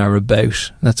written are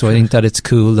about. That's why I think that it's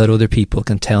cool that other people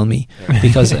can tell me,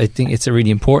 because I think it's a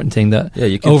really important thing that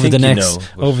over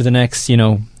the next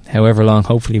however long,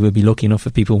 hopefully we'll be lucky enough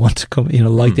if people want to come,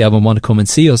 like the album, want to come and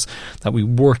see us, that we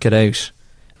work it out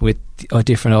with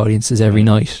different audiences every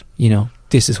night.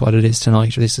 This is what it is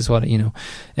tonight, or this is what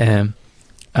and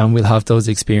we'll have those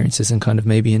experiences, and kind of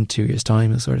maybe in 2 years'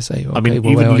 time we'll sort of say, okay,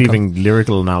 even leaving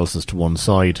lyrical analysis to one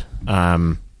side,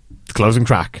 the closing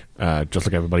track, just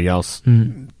like everybody else,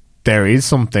 there is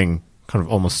something kind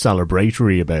of almost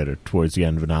celebratory about it towards the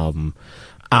end of an album.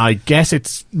 I guess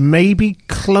it's maybe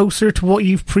closer to what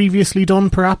you've previously done,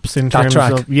 perhaps, in terms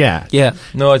of yeah.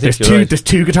 No, I think there's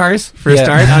 2 guitars for a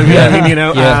start.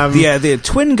 The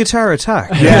twin guitar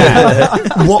attack.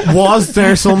 Yeah. Was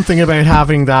there something about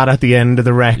having that at the end of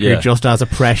the record, just as a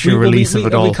pressure release of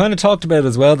it all? We kind of talked about it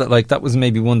as well, that like that was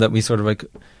maybe one that we sort of like,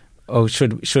 oh,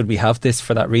 should we have this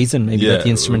for that reason? Maybe like the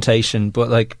instrumentation, but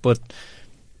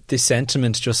the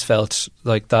sentiment just felt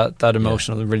like that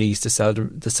emotional release, the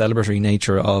celebratory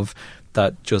nature of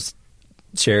that, just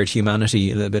shared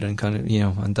humanity a little bit, and kind of,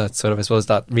 and that sort of, I suppose,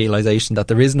 that realization that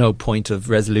there is no point of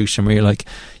resolution where you're like,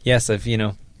 yes, I've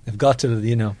got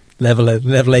to, level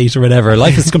 8 or whatever,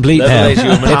 life is complete now.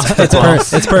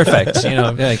 It's perfect.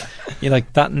 You're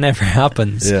like that never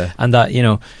happens. And that,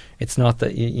 it's not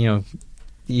that you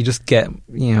just get,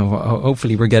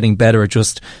 hopefully we're getting better at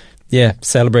just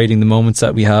celebrating the moments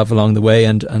that we have along the way,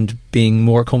 and being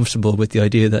more comfortable with the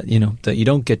idea that, you know, that you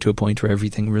don't get to a point where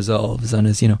everything resolves and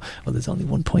is, you know, well, there's only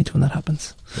one point when that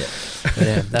happens.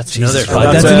 That's another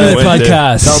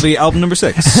podcast. That'll be album number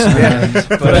 6.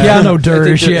 Piano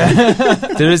dirge.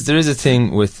 There is a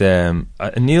thing with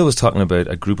Neil was talking about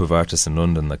a group of artists in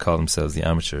London that call themselves the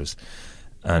Amateurs,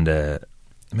 and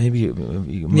maybe I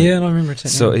remember.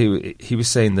 So he was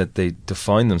saying that they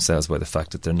define themselves by the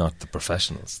fact that they're not the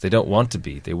professionals. They don't want to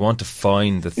be. They want to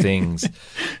find the things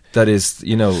that is,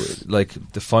 you know, like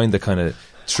to find the kind of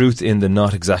truth in the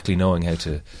not exactly knowing how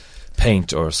to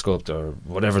paint or sculpt or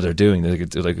whatever they're doing.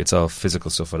 Like it's all physical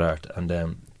stuff with art,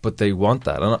 and but they want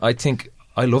that, and I think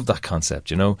I love that concept.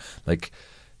 You know, like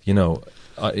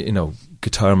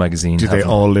Guitar Magazine. Do they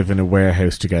all live in a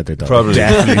warehouse together? Though? Probably.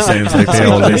 Definitely sounds like they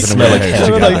all live in a warehouse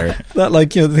together. Like, that,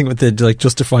 like, you know, the thing with the like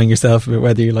justifying yourself about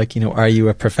whether you're like, you know, are you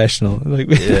a professional? Like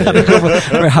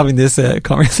we're having this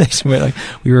conversation where like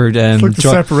we were it's like the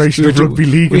separation of rugby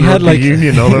league and rugby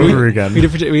union all over again. We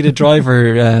had a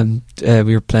driver.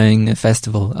 We were playing a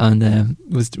festival and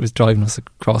was driving us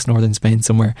across northern Spain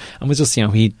somewhere, and was just, you know,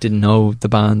 he didn't know the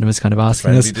band and was kind of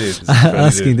asking us,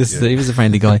 he was a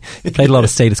friendly guy. He played a lot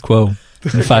of Status Quo.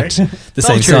 In fact, the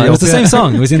same song. It was the same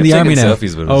song. It was in the army now,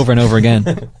 over and over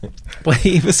again. But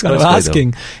he was kind of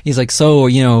asking. He's like, so,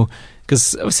 you know,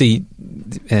 because obviously,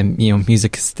 you know,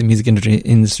 the music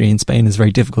industry in Spain is very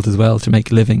difficult as well to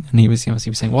make a living. And he was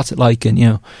saying, what's it like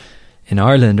in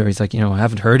Ireland? Or he's like, you know, I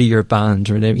haven't heard of your band.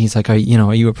 Or he's like, are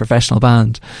you a professional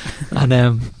band?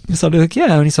 And he's like,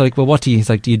 yeah. And he's like, well, what do you? He's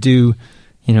like, do you do,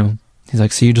 you know? He's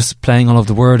like, so you're just playing all over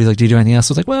the world? He's like, do you do anything else?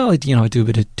 I was like, well, I do a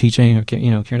bit of teaching, or, you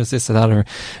know, Kieran does this or that, and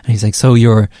he's like, so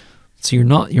you're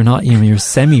not, you know, you're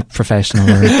semi-professional.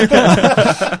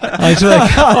 I was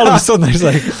like, all of a sudden, I was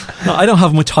like, no, I don't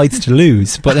have much height to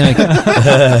lose, but then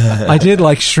I did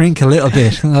like shrink a little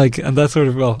bit, like, and that's sort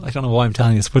of, well, I don't know why I'm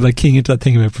telling this, but like keying into that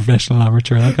thing about professional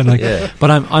amateur, and that kind of like, but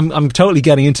I'm totally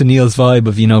getting into Neil's vibe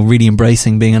of, you know, really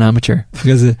embracing being an amateur,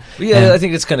 because I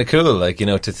think it's kind of cool, like, you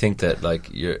know, to think that like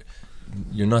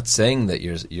you're not saying that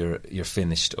you're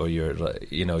finished, or you're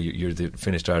the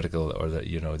finished article, or that,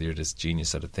 you know, you're this genius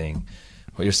sort of thing.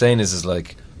 What you're saying is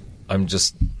like, I'm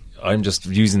just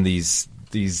using these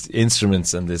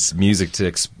instruments and this music to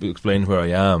explain where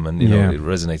I am, and you know, it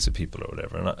resonates with people or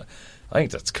whatever. And I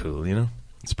think that's cool, you know.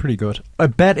 It's pretty good. I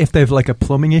bet if they've like a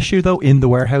plumbing issue though in the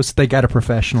warehouse, they get a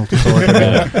professional to sort it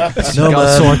out. So you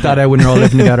gotta sort that out when you're all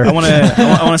living together. I want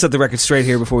to set the record straight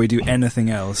here before we do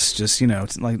anything else. Just, you know,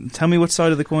 like, tell me which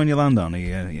side of the coin you land on. Are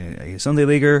you a Sunday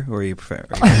leaguer, or are you where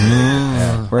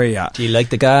are you at? Do you like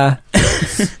the guy?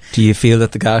 Do you feel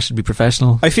that the guy should be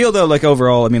professional? I feel though, like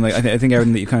overall, I mean, like I think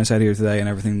everything that you kind of said here today and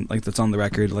everything like that's on the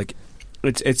record, like.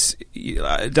 It's De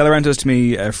Laurentiis to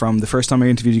me from the first time I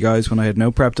interviewed you guys when I had no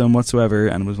prep done whatsoever,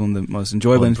 and it was one of the most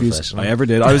enjoyable interviews I ever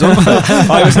did. I was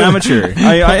an amateur.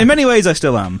 I in many ways I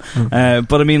still am,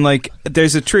 but I mean, like,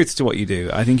 there's a truth to what you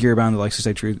do. I think you're a band that likes to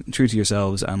stay true to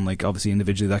yourselves, and like obviously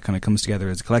individually that kind of comes together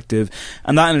as a collective,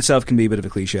 and that in itself can be a bit of a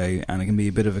cliche, and it can be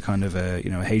a bit of a kind of a,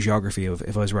 you know, hagiography of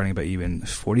if I was writing about you in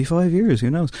 45 years, who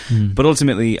knows? But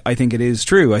ultimately I think it is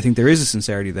true. I think there is a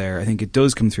sincerity there. I think it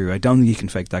does come through. I don't think you can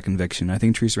fake that conviction. I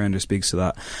think True Surrender speaks to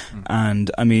that, and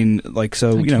I mean, like,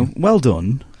 so Thank you know, you. well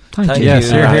done. Thank you.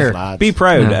 Yes, you're here. Lads. Be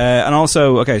proud, and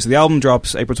also, okay, so the album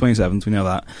drops April 27th. We know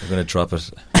that. We're going to drop it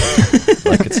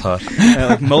like it's hot,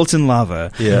 like molten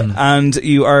lava. Yeah, and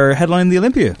you are headlining the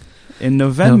Olympia in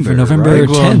November. November right?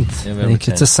 10th. November 10th.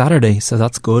 It's a Saturday, so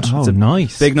that's good. Oh, It's a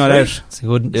nice. Big night out. It's a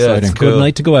good, it's good cool.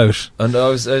 night to go out. And I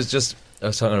was talking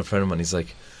to a friend of mine. He's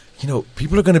like, you know,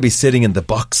 people are going to be sitting in the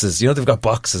boxes. You know, they've got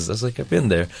boxes. I was like, I've been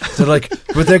there. They're like,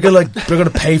 but they're going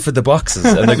to pay for the boxes,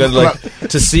 and they're going to like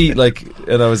to see like.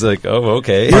 And I was like, oh,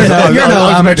 okay. You're no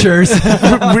amateurs.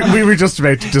 we were just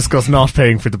about to discuss not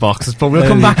paying for the boxes, but we'll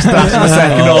come back to that in a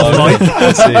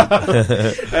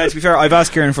second. To be fair, I've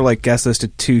asked Kieran for like guest list to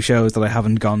 2 shows that I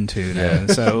haven't gone to now.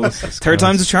 So third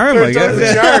time's a charm, I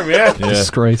guess. Yeah. It's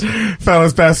great.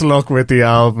 Fellas, best of luck with the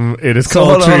album. It is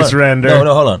called True Surrender.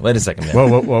 No, hold on. Wait a second.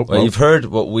 Whoa. Well, you've heard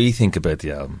what we think about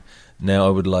the album. Now I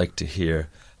would like to hear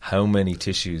how many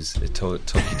tissues it took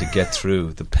you to get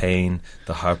through the pain,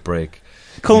 the heartbreak.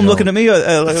 Colm looking at me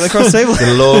across the table.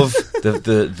 The love,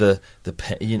 the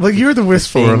pain. You know, well, you're the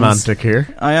wistful romantic here.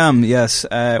 I am, yes.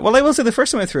 Well, I will say the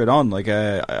first time I threw it on, like,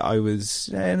 I was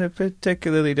in a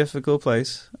particularly difficult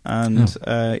place, and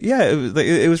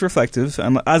it was reflective.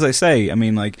 And as I say, I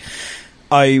mean, like,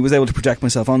 I was able to project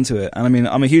myself onto it. And I mean,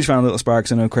 I'm a huge fan of Little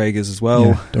Sparks. I know Craig is as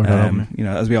well. You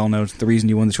know, as we all know, the reason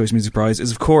you won the Choice Music Prize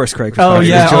is, of course, Craig. Oh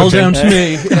yeah, all down to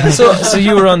me. So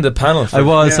you were on the panel. I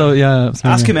was. So yeah.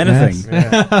 Ask him anything.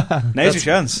 Yes. Now's your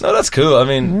chance. No, that's cool. I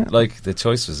mean, like the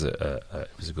choice was a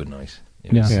good night.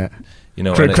 It was, you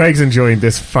know, Craig's enjoying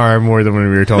this far more than when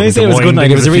we were talking. It was a good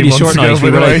night. It was a really short night. We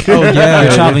were like, we were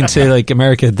traveling to like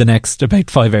America about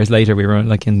 5 hours later. We were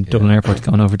like in Dublin Airport,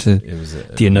 going over to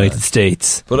the United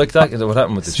States. But like that, what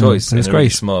happened with the choice it was in a great. really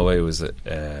small way was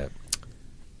a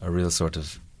real sort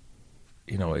of,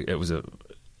 you know, it was a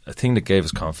thing that gave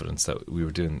us confidence that we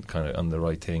were doing kind of on the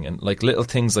right thing, and like little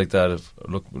things like that of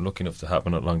lucky enough to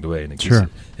happen along the way, and it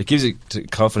gives you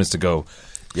confidence to go.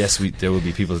 Yes, there will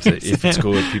be people if it's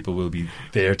good, people will be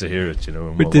there to hear it, you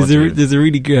know. But there's a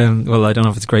really well, I don't know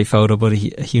if it's a great photo, but a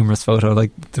humorous photo,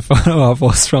 like the photo of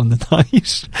us from the night.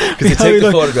 Because they take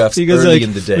the photographs early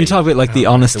in the day. We talk about like the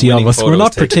honesty of us. We're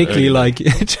not particularly like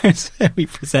in terms of how we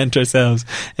present ourselves.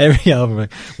 Every album,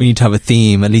 like, we need to have a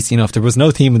theme. At least, you know, if there was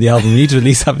no theme of the album, we need to at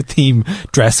least have a theme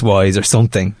dress wise or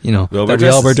something. You know, we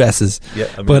all wear dresses. Yeah,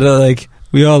 I mean, but like.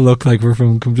 We all look like we're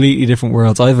from completely different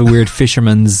worlds. I have a weird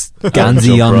fisherman's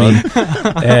Gansey on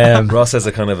me. Ross has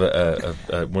a kind of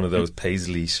a one of those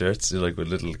paisley shirts, like with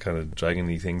little kind of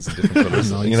dragony things in different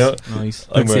colours. Nice, you know, nice.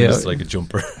 I'm wearing just like a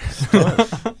jumper.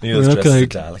 You know, look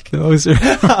like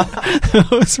the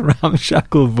most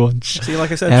ramshackle bunch. See,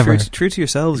 like I said, true to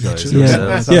yourselves, guys.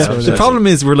 Yeah. The problem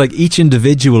is we're like each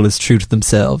individual is true to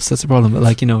themselves. That's the problem. But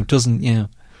like, you know, it doesn't, you know,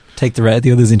 take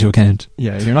the others into account.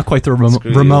 Yeah, you're not quite the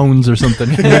Ramones or something.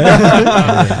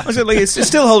 Like, it's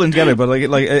still holding together, but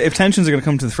like if tensions are going to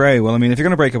come to the fray, well, I mean, if you're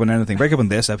going to break up on anything, break up on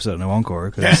this episode of No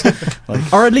Encore,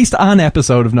 or at least an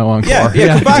episode of No Encore.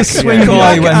 Yeah, come back, just swing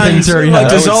by when things are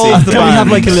dissolve the band. Can we have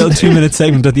like a little 2-minute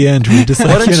segment at the end? Where we just,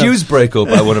 why don't you break up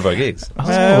at one of our gigs?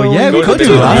 Yeah, we could do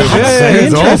that.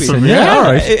 Sounds awesome. Yeah, all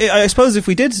right. I suppose if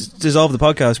we did dissolve the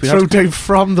podcast, we'd throw Dave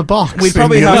from the box. We'd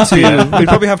probably have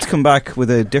to come back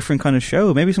with a different kind of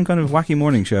show, maybe some kind of wacky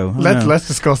morning show. Let's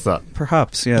discuss that.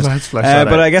 Perhaps, yes. Let's flesh that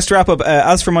but out. I guess to wrap up,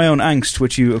 as for my own angst,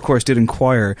 which you of course did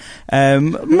inquire,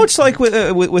 much like with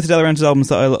the Delarentos albums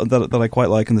that I quite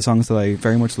like and the songs that I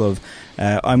very much love,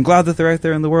 I'm glad that they're out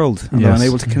there in the world and that I'm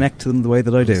able to connect to them the way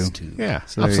that I do. Yeah,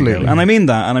 so absolutely. And I mean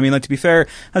that. And I mean, like, to be fair,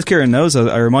 as Kieran knows,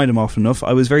 I remind him often enough,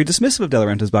 I was very dismissive of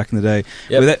Delarentos back in the day.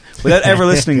 Yep. Without ever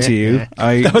listening to you.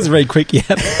 That was very quick, yeah.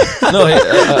 No,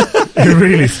 it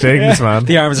really stings, man.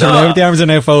 The arms are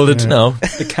now folded. No,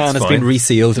 the can has been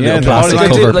resealed and a plastic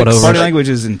cover put over. Body language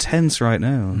is intense right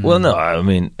now. Well, no, I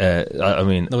mean,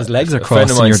 those legs are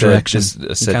crossed in your direction.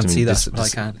 You can't see that, but I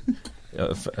can.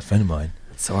 A friend of mine.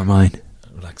 So are mine.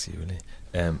 Relax, you really.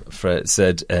 Fred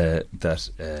said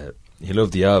that he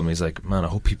loved the album. He's like, man, I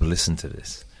hope people listen to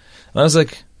this. And I was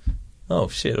like, oh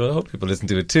shit, well, I hope people listen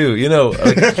to it too. You know,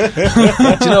 like,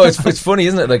 you know, it's funny,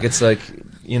 isn't it? Like, it's like,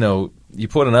 you know, you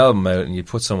put an album out and you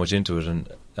put so much into it,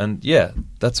 and yeah,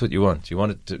 that's what you want. You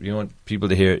want people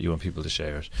to hear it. You want people to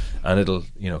share it, and it'll,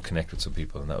 you know, connect with some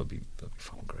people, and that'd be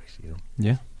fucking great. You know.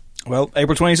 Yeah. Well,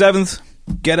 April 27th.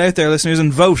 Get out there, listeners,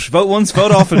 and vote. Vote once,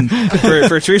 vote often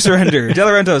for True Surrender.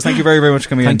 Delarentos, thank you very, very much for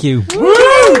coming in. Thank you.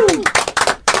 Woo!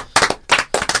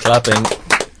 Clapping.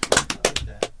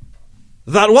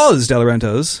 That was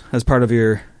Delarentos as part of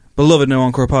your beloved No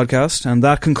Encore podcast, and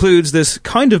that concludes this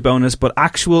kind of bonus but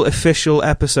actual official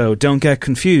episode. Don't get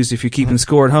confused if you're keeping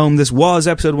score at home. This was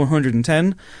episode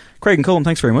 110. Craig and Colin,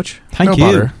 thanks very much. Thank you.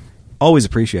 Bother. Always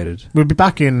appreciated. We'll be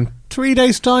back in 3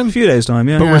 days' time. A few days' time,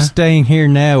 yeah. But we're staying here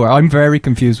now. I'm very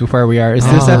confused with where we are. Is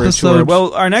this episode? Sure.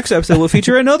 Well, our next episode will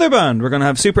feature another band. We're going to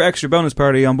have Super Extra Bonus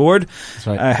Party on board. That's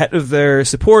right. Ahead of their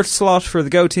support slot for the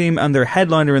Go Team and their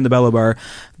headliner in the Bello Bar.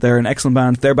 They're an excellent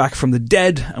band. They're back from the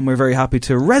dead, and we're very happy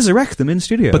to resurrect them in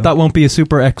studio. But that won't be a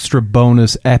Super Extra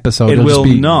Bonus episode. It will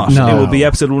not. No. It will be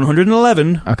episode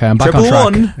 111. Okay, I'm back on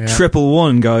track.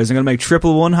 111, guys. I'm going to make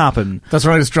 111 happen. That's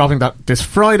right. It's dropping that this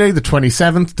Friday, the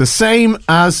 27th, the same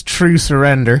as True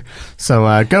Surrender.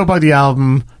 So go buy the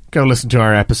album. Go listen to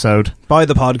our episode. Buy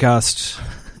the podcast.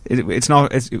 It's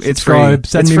free.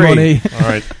 Send it's me free. money. All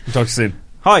right. Talk to you soon.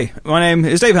 Hi, my name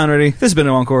is Dave Hanratty. This has been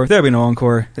No Encore. There'll be no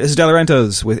encore. This is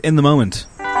Delarentos with In the Moment.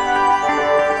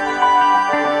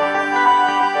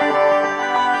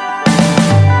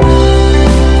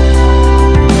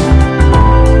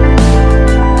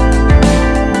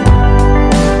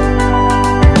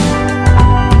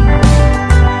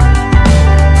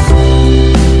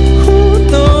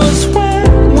 Who knows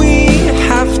when we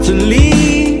have to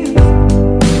leave?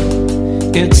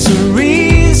 It's a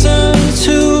reason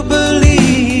to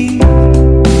believe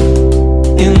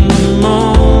in the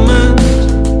moment,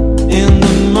 in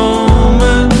the moment.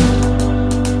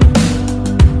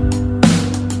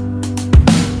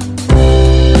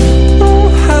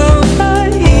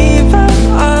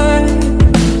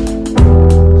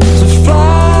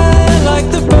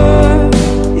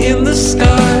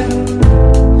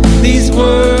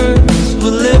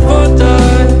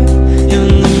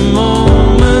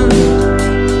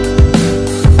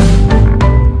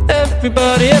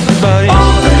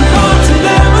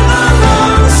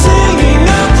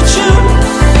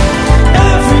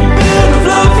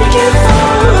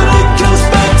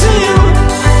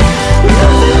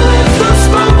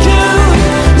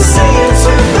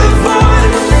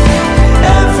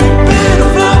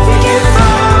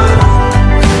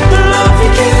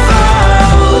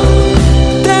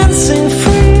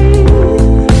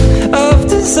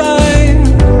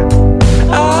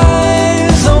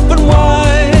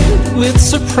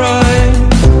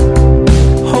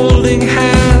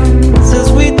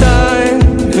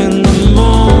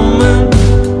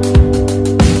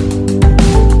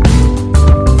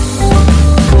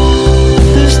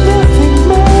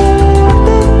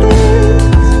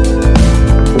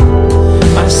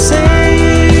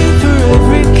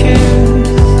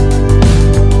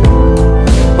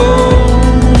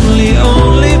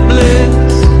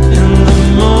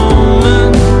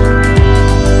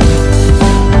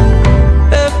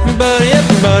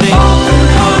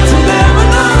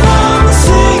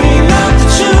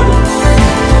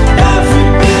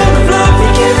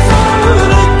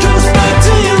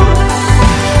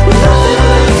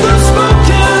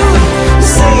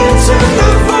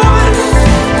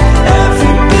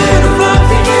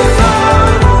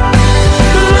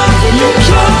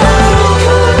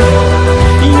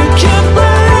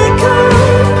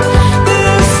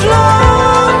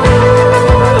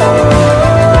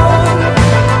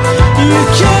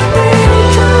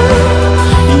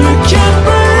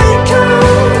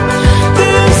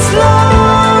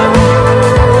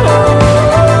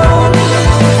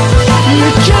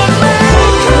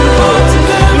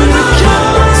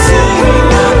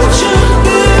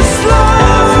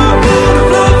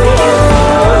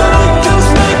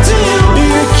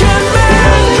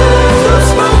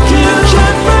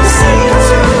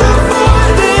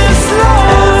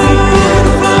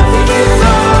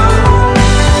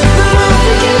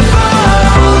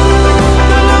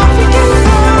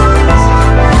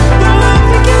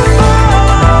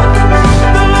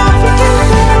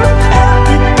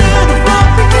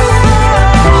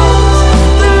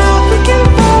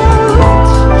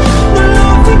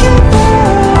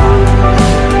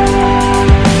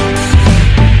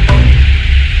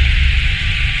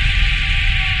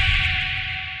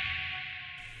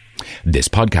 This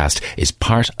podcast is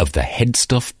part of the Head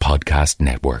Stuff Podcast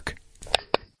Network.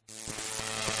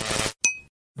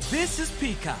 This is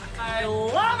Peacock. I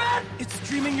love it! It's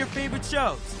streaming your favorite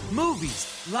shows,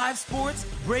 movies, live sports,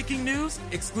 breaking news,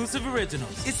 exclusive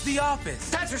originals. It's The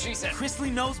Office. That's what she said.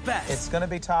 Chrisley Knows Best. It's gonna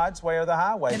be Todd's Way or the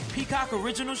Highway. And Peacock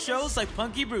original shows like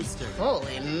Punky Brewster.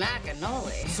 Holy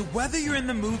macanoli. So whether you're in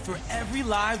the mood for every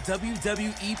live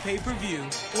WWE pay-per-view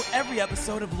or every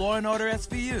episode of Law & Order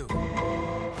SVU,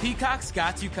 Peacock's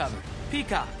got you covered.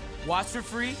 Peacock. Watch for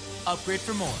free, upgrade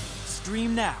for more.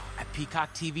 Stream now at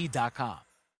peacocktv.com.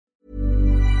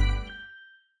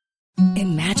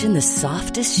 Imagine the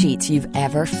softest sheets you've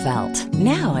ever felt.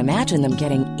 Now imagine them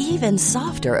getting even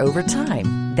softer over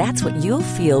time. That's what you'll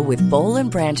feel with Boll &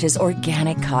 Branch's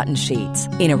organic cotton sheets.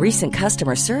 In a recent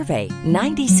customer survey,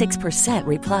 96%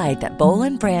 replied that Boll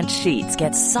 & Branch sheets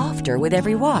get softer with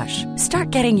every wash.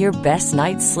 Start getting your best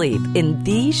night's sleep in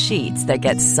these sheets that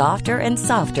get softer and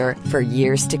softer for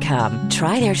years to come.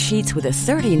 Try their sheets with a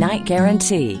 30-night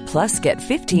guarantee. Plus, get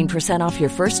 15% off your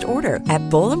first order at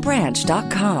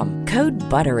bollandbranch.com. Code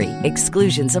BUTTERY.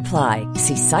 Exclusions apply.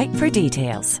 See site for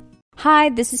details. Hi,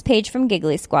 this is Paige from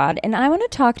Giggly Squad, and I want to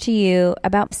talk to you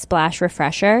about Splash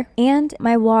Refresher and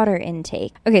my water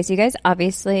intake. Okay, so you guys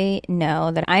obviously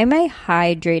know that I'm a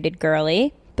hydrated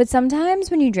girly, but sometimes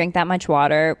when you drink that much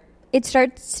water, it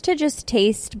starts to just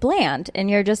taste bland, and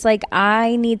you're just like,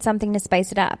 I need something to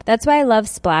spice it up. That's why I love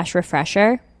Splash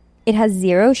Refresher. It has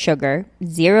 0 sugar,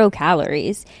 0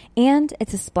 calories, and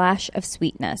it's a splash of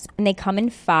sweetness. And they come in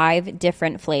 5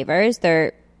 different flavors.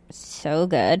 They're so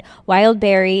good. Wild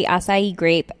berry, acai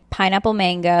grape, pineapple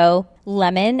mango,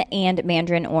 lemon, and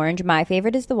mandarin orange. My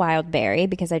favorite is the wild berry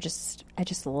because I just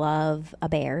love a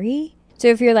berry. So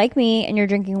if you're like me and you're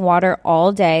drinking water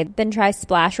all day, then try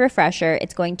Splash Refresher.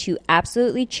 It's going to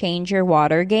absolutely change your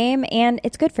water game, and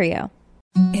it's good for you.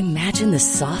 Imagine the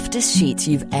softest sheets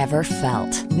you've ever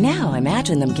felt. Now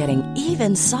imagine them getting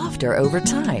even softer over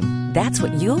time. That's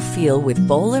what you'll feel with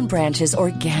Boll & Branch's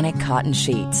organic cotton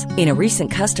sheets. In a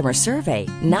recent customer survey,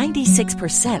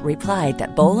 96% replied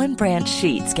that Boll & Branch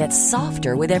sheets get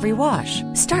softer with every wash.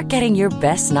 Start getting your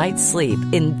best night's sleep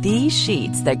in these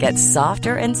sheets that get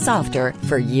softer and softer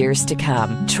for years to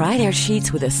come. Try their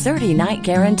sheets with a 30-night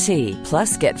guarantee.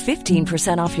 Plus, get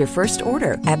 15% off your first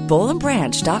order at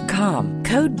bollandbranch.com.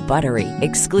 Code BUTTERY.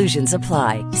 Exclusions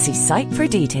apply. See site for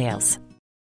details.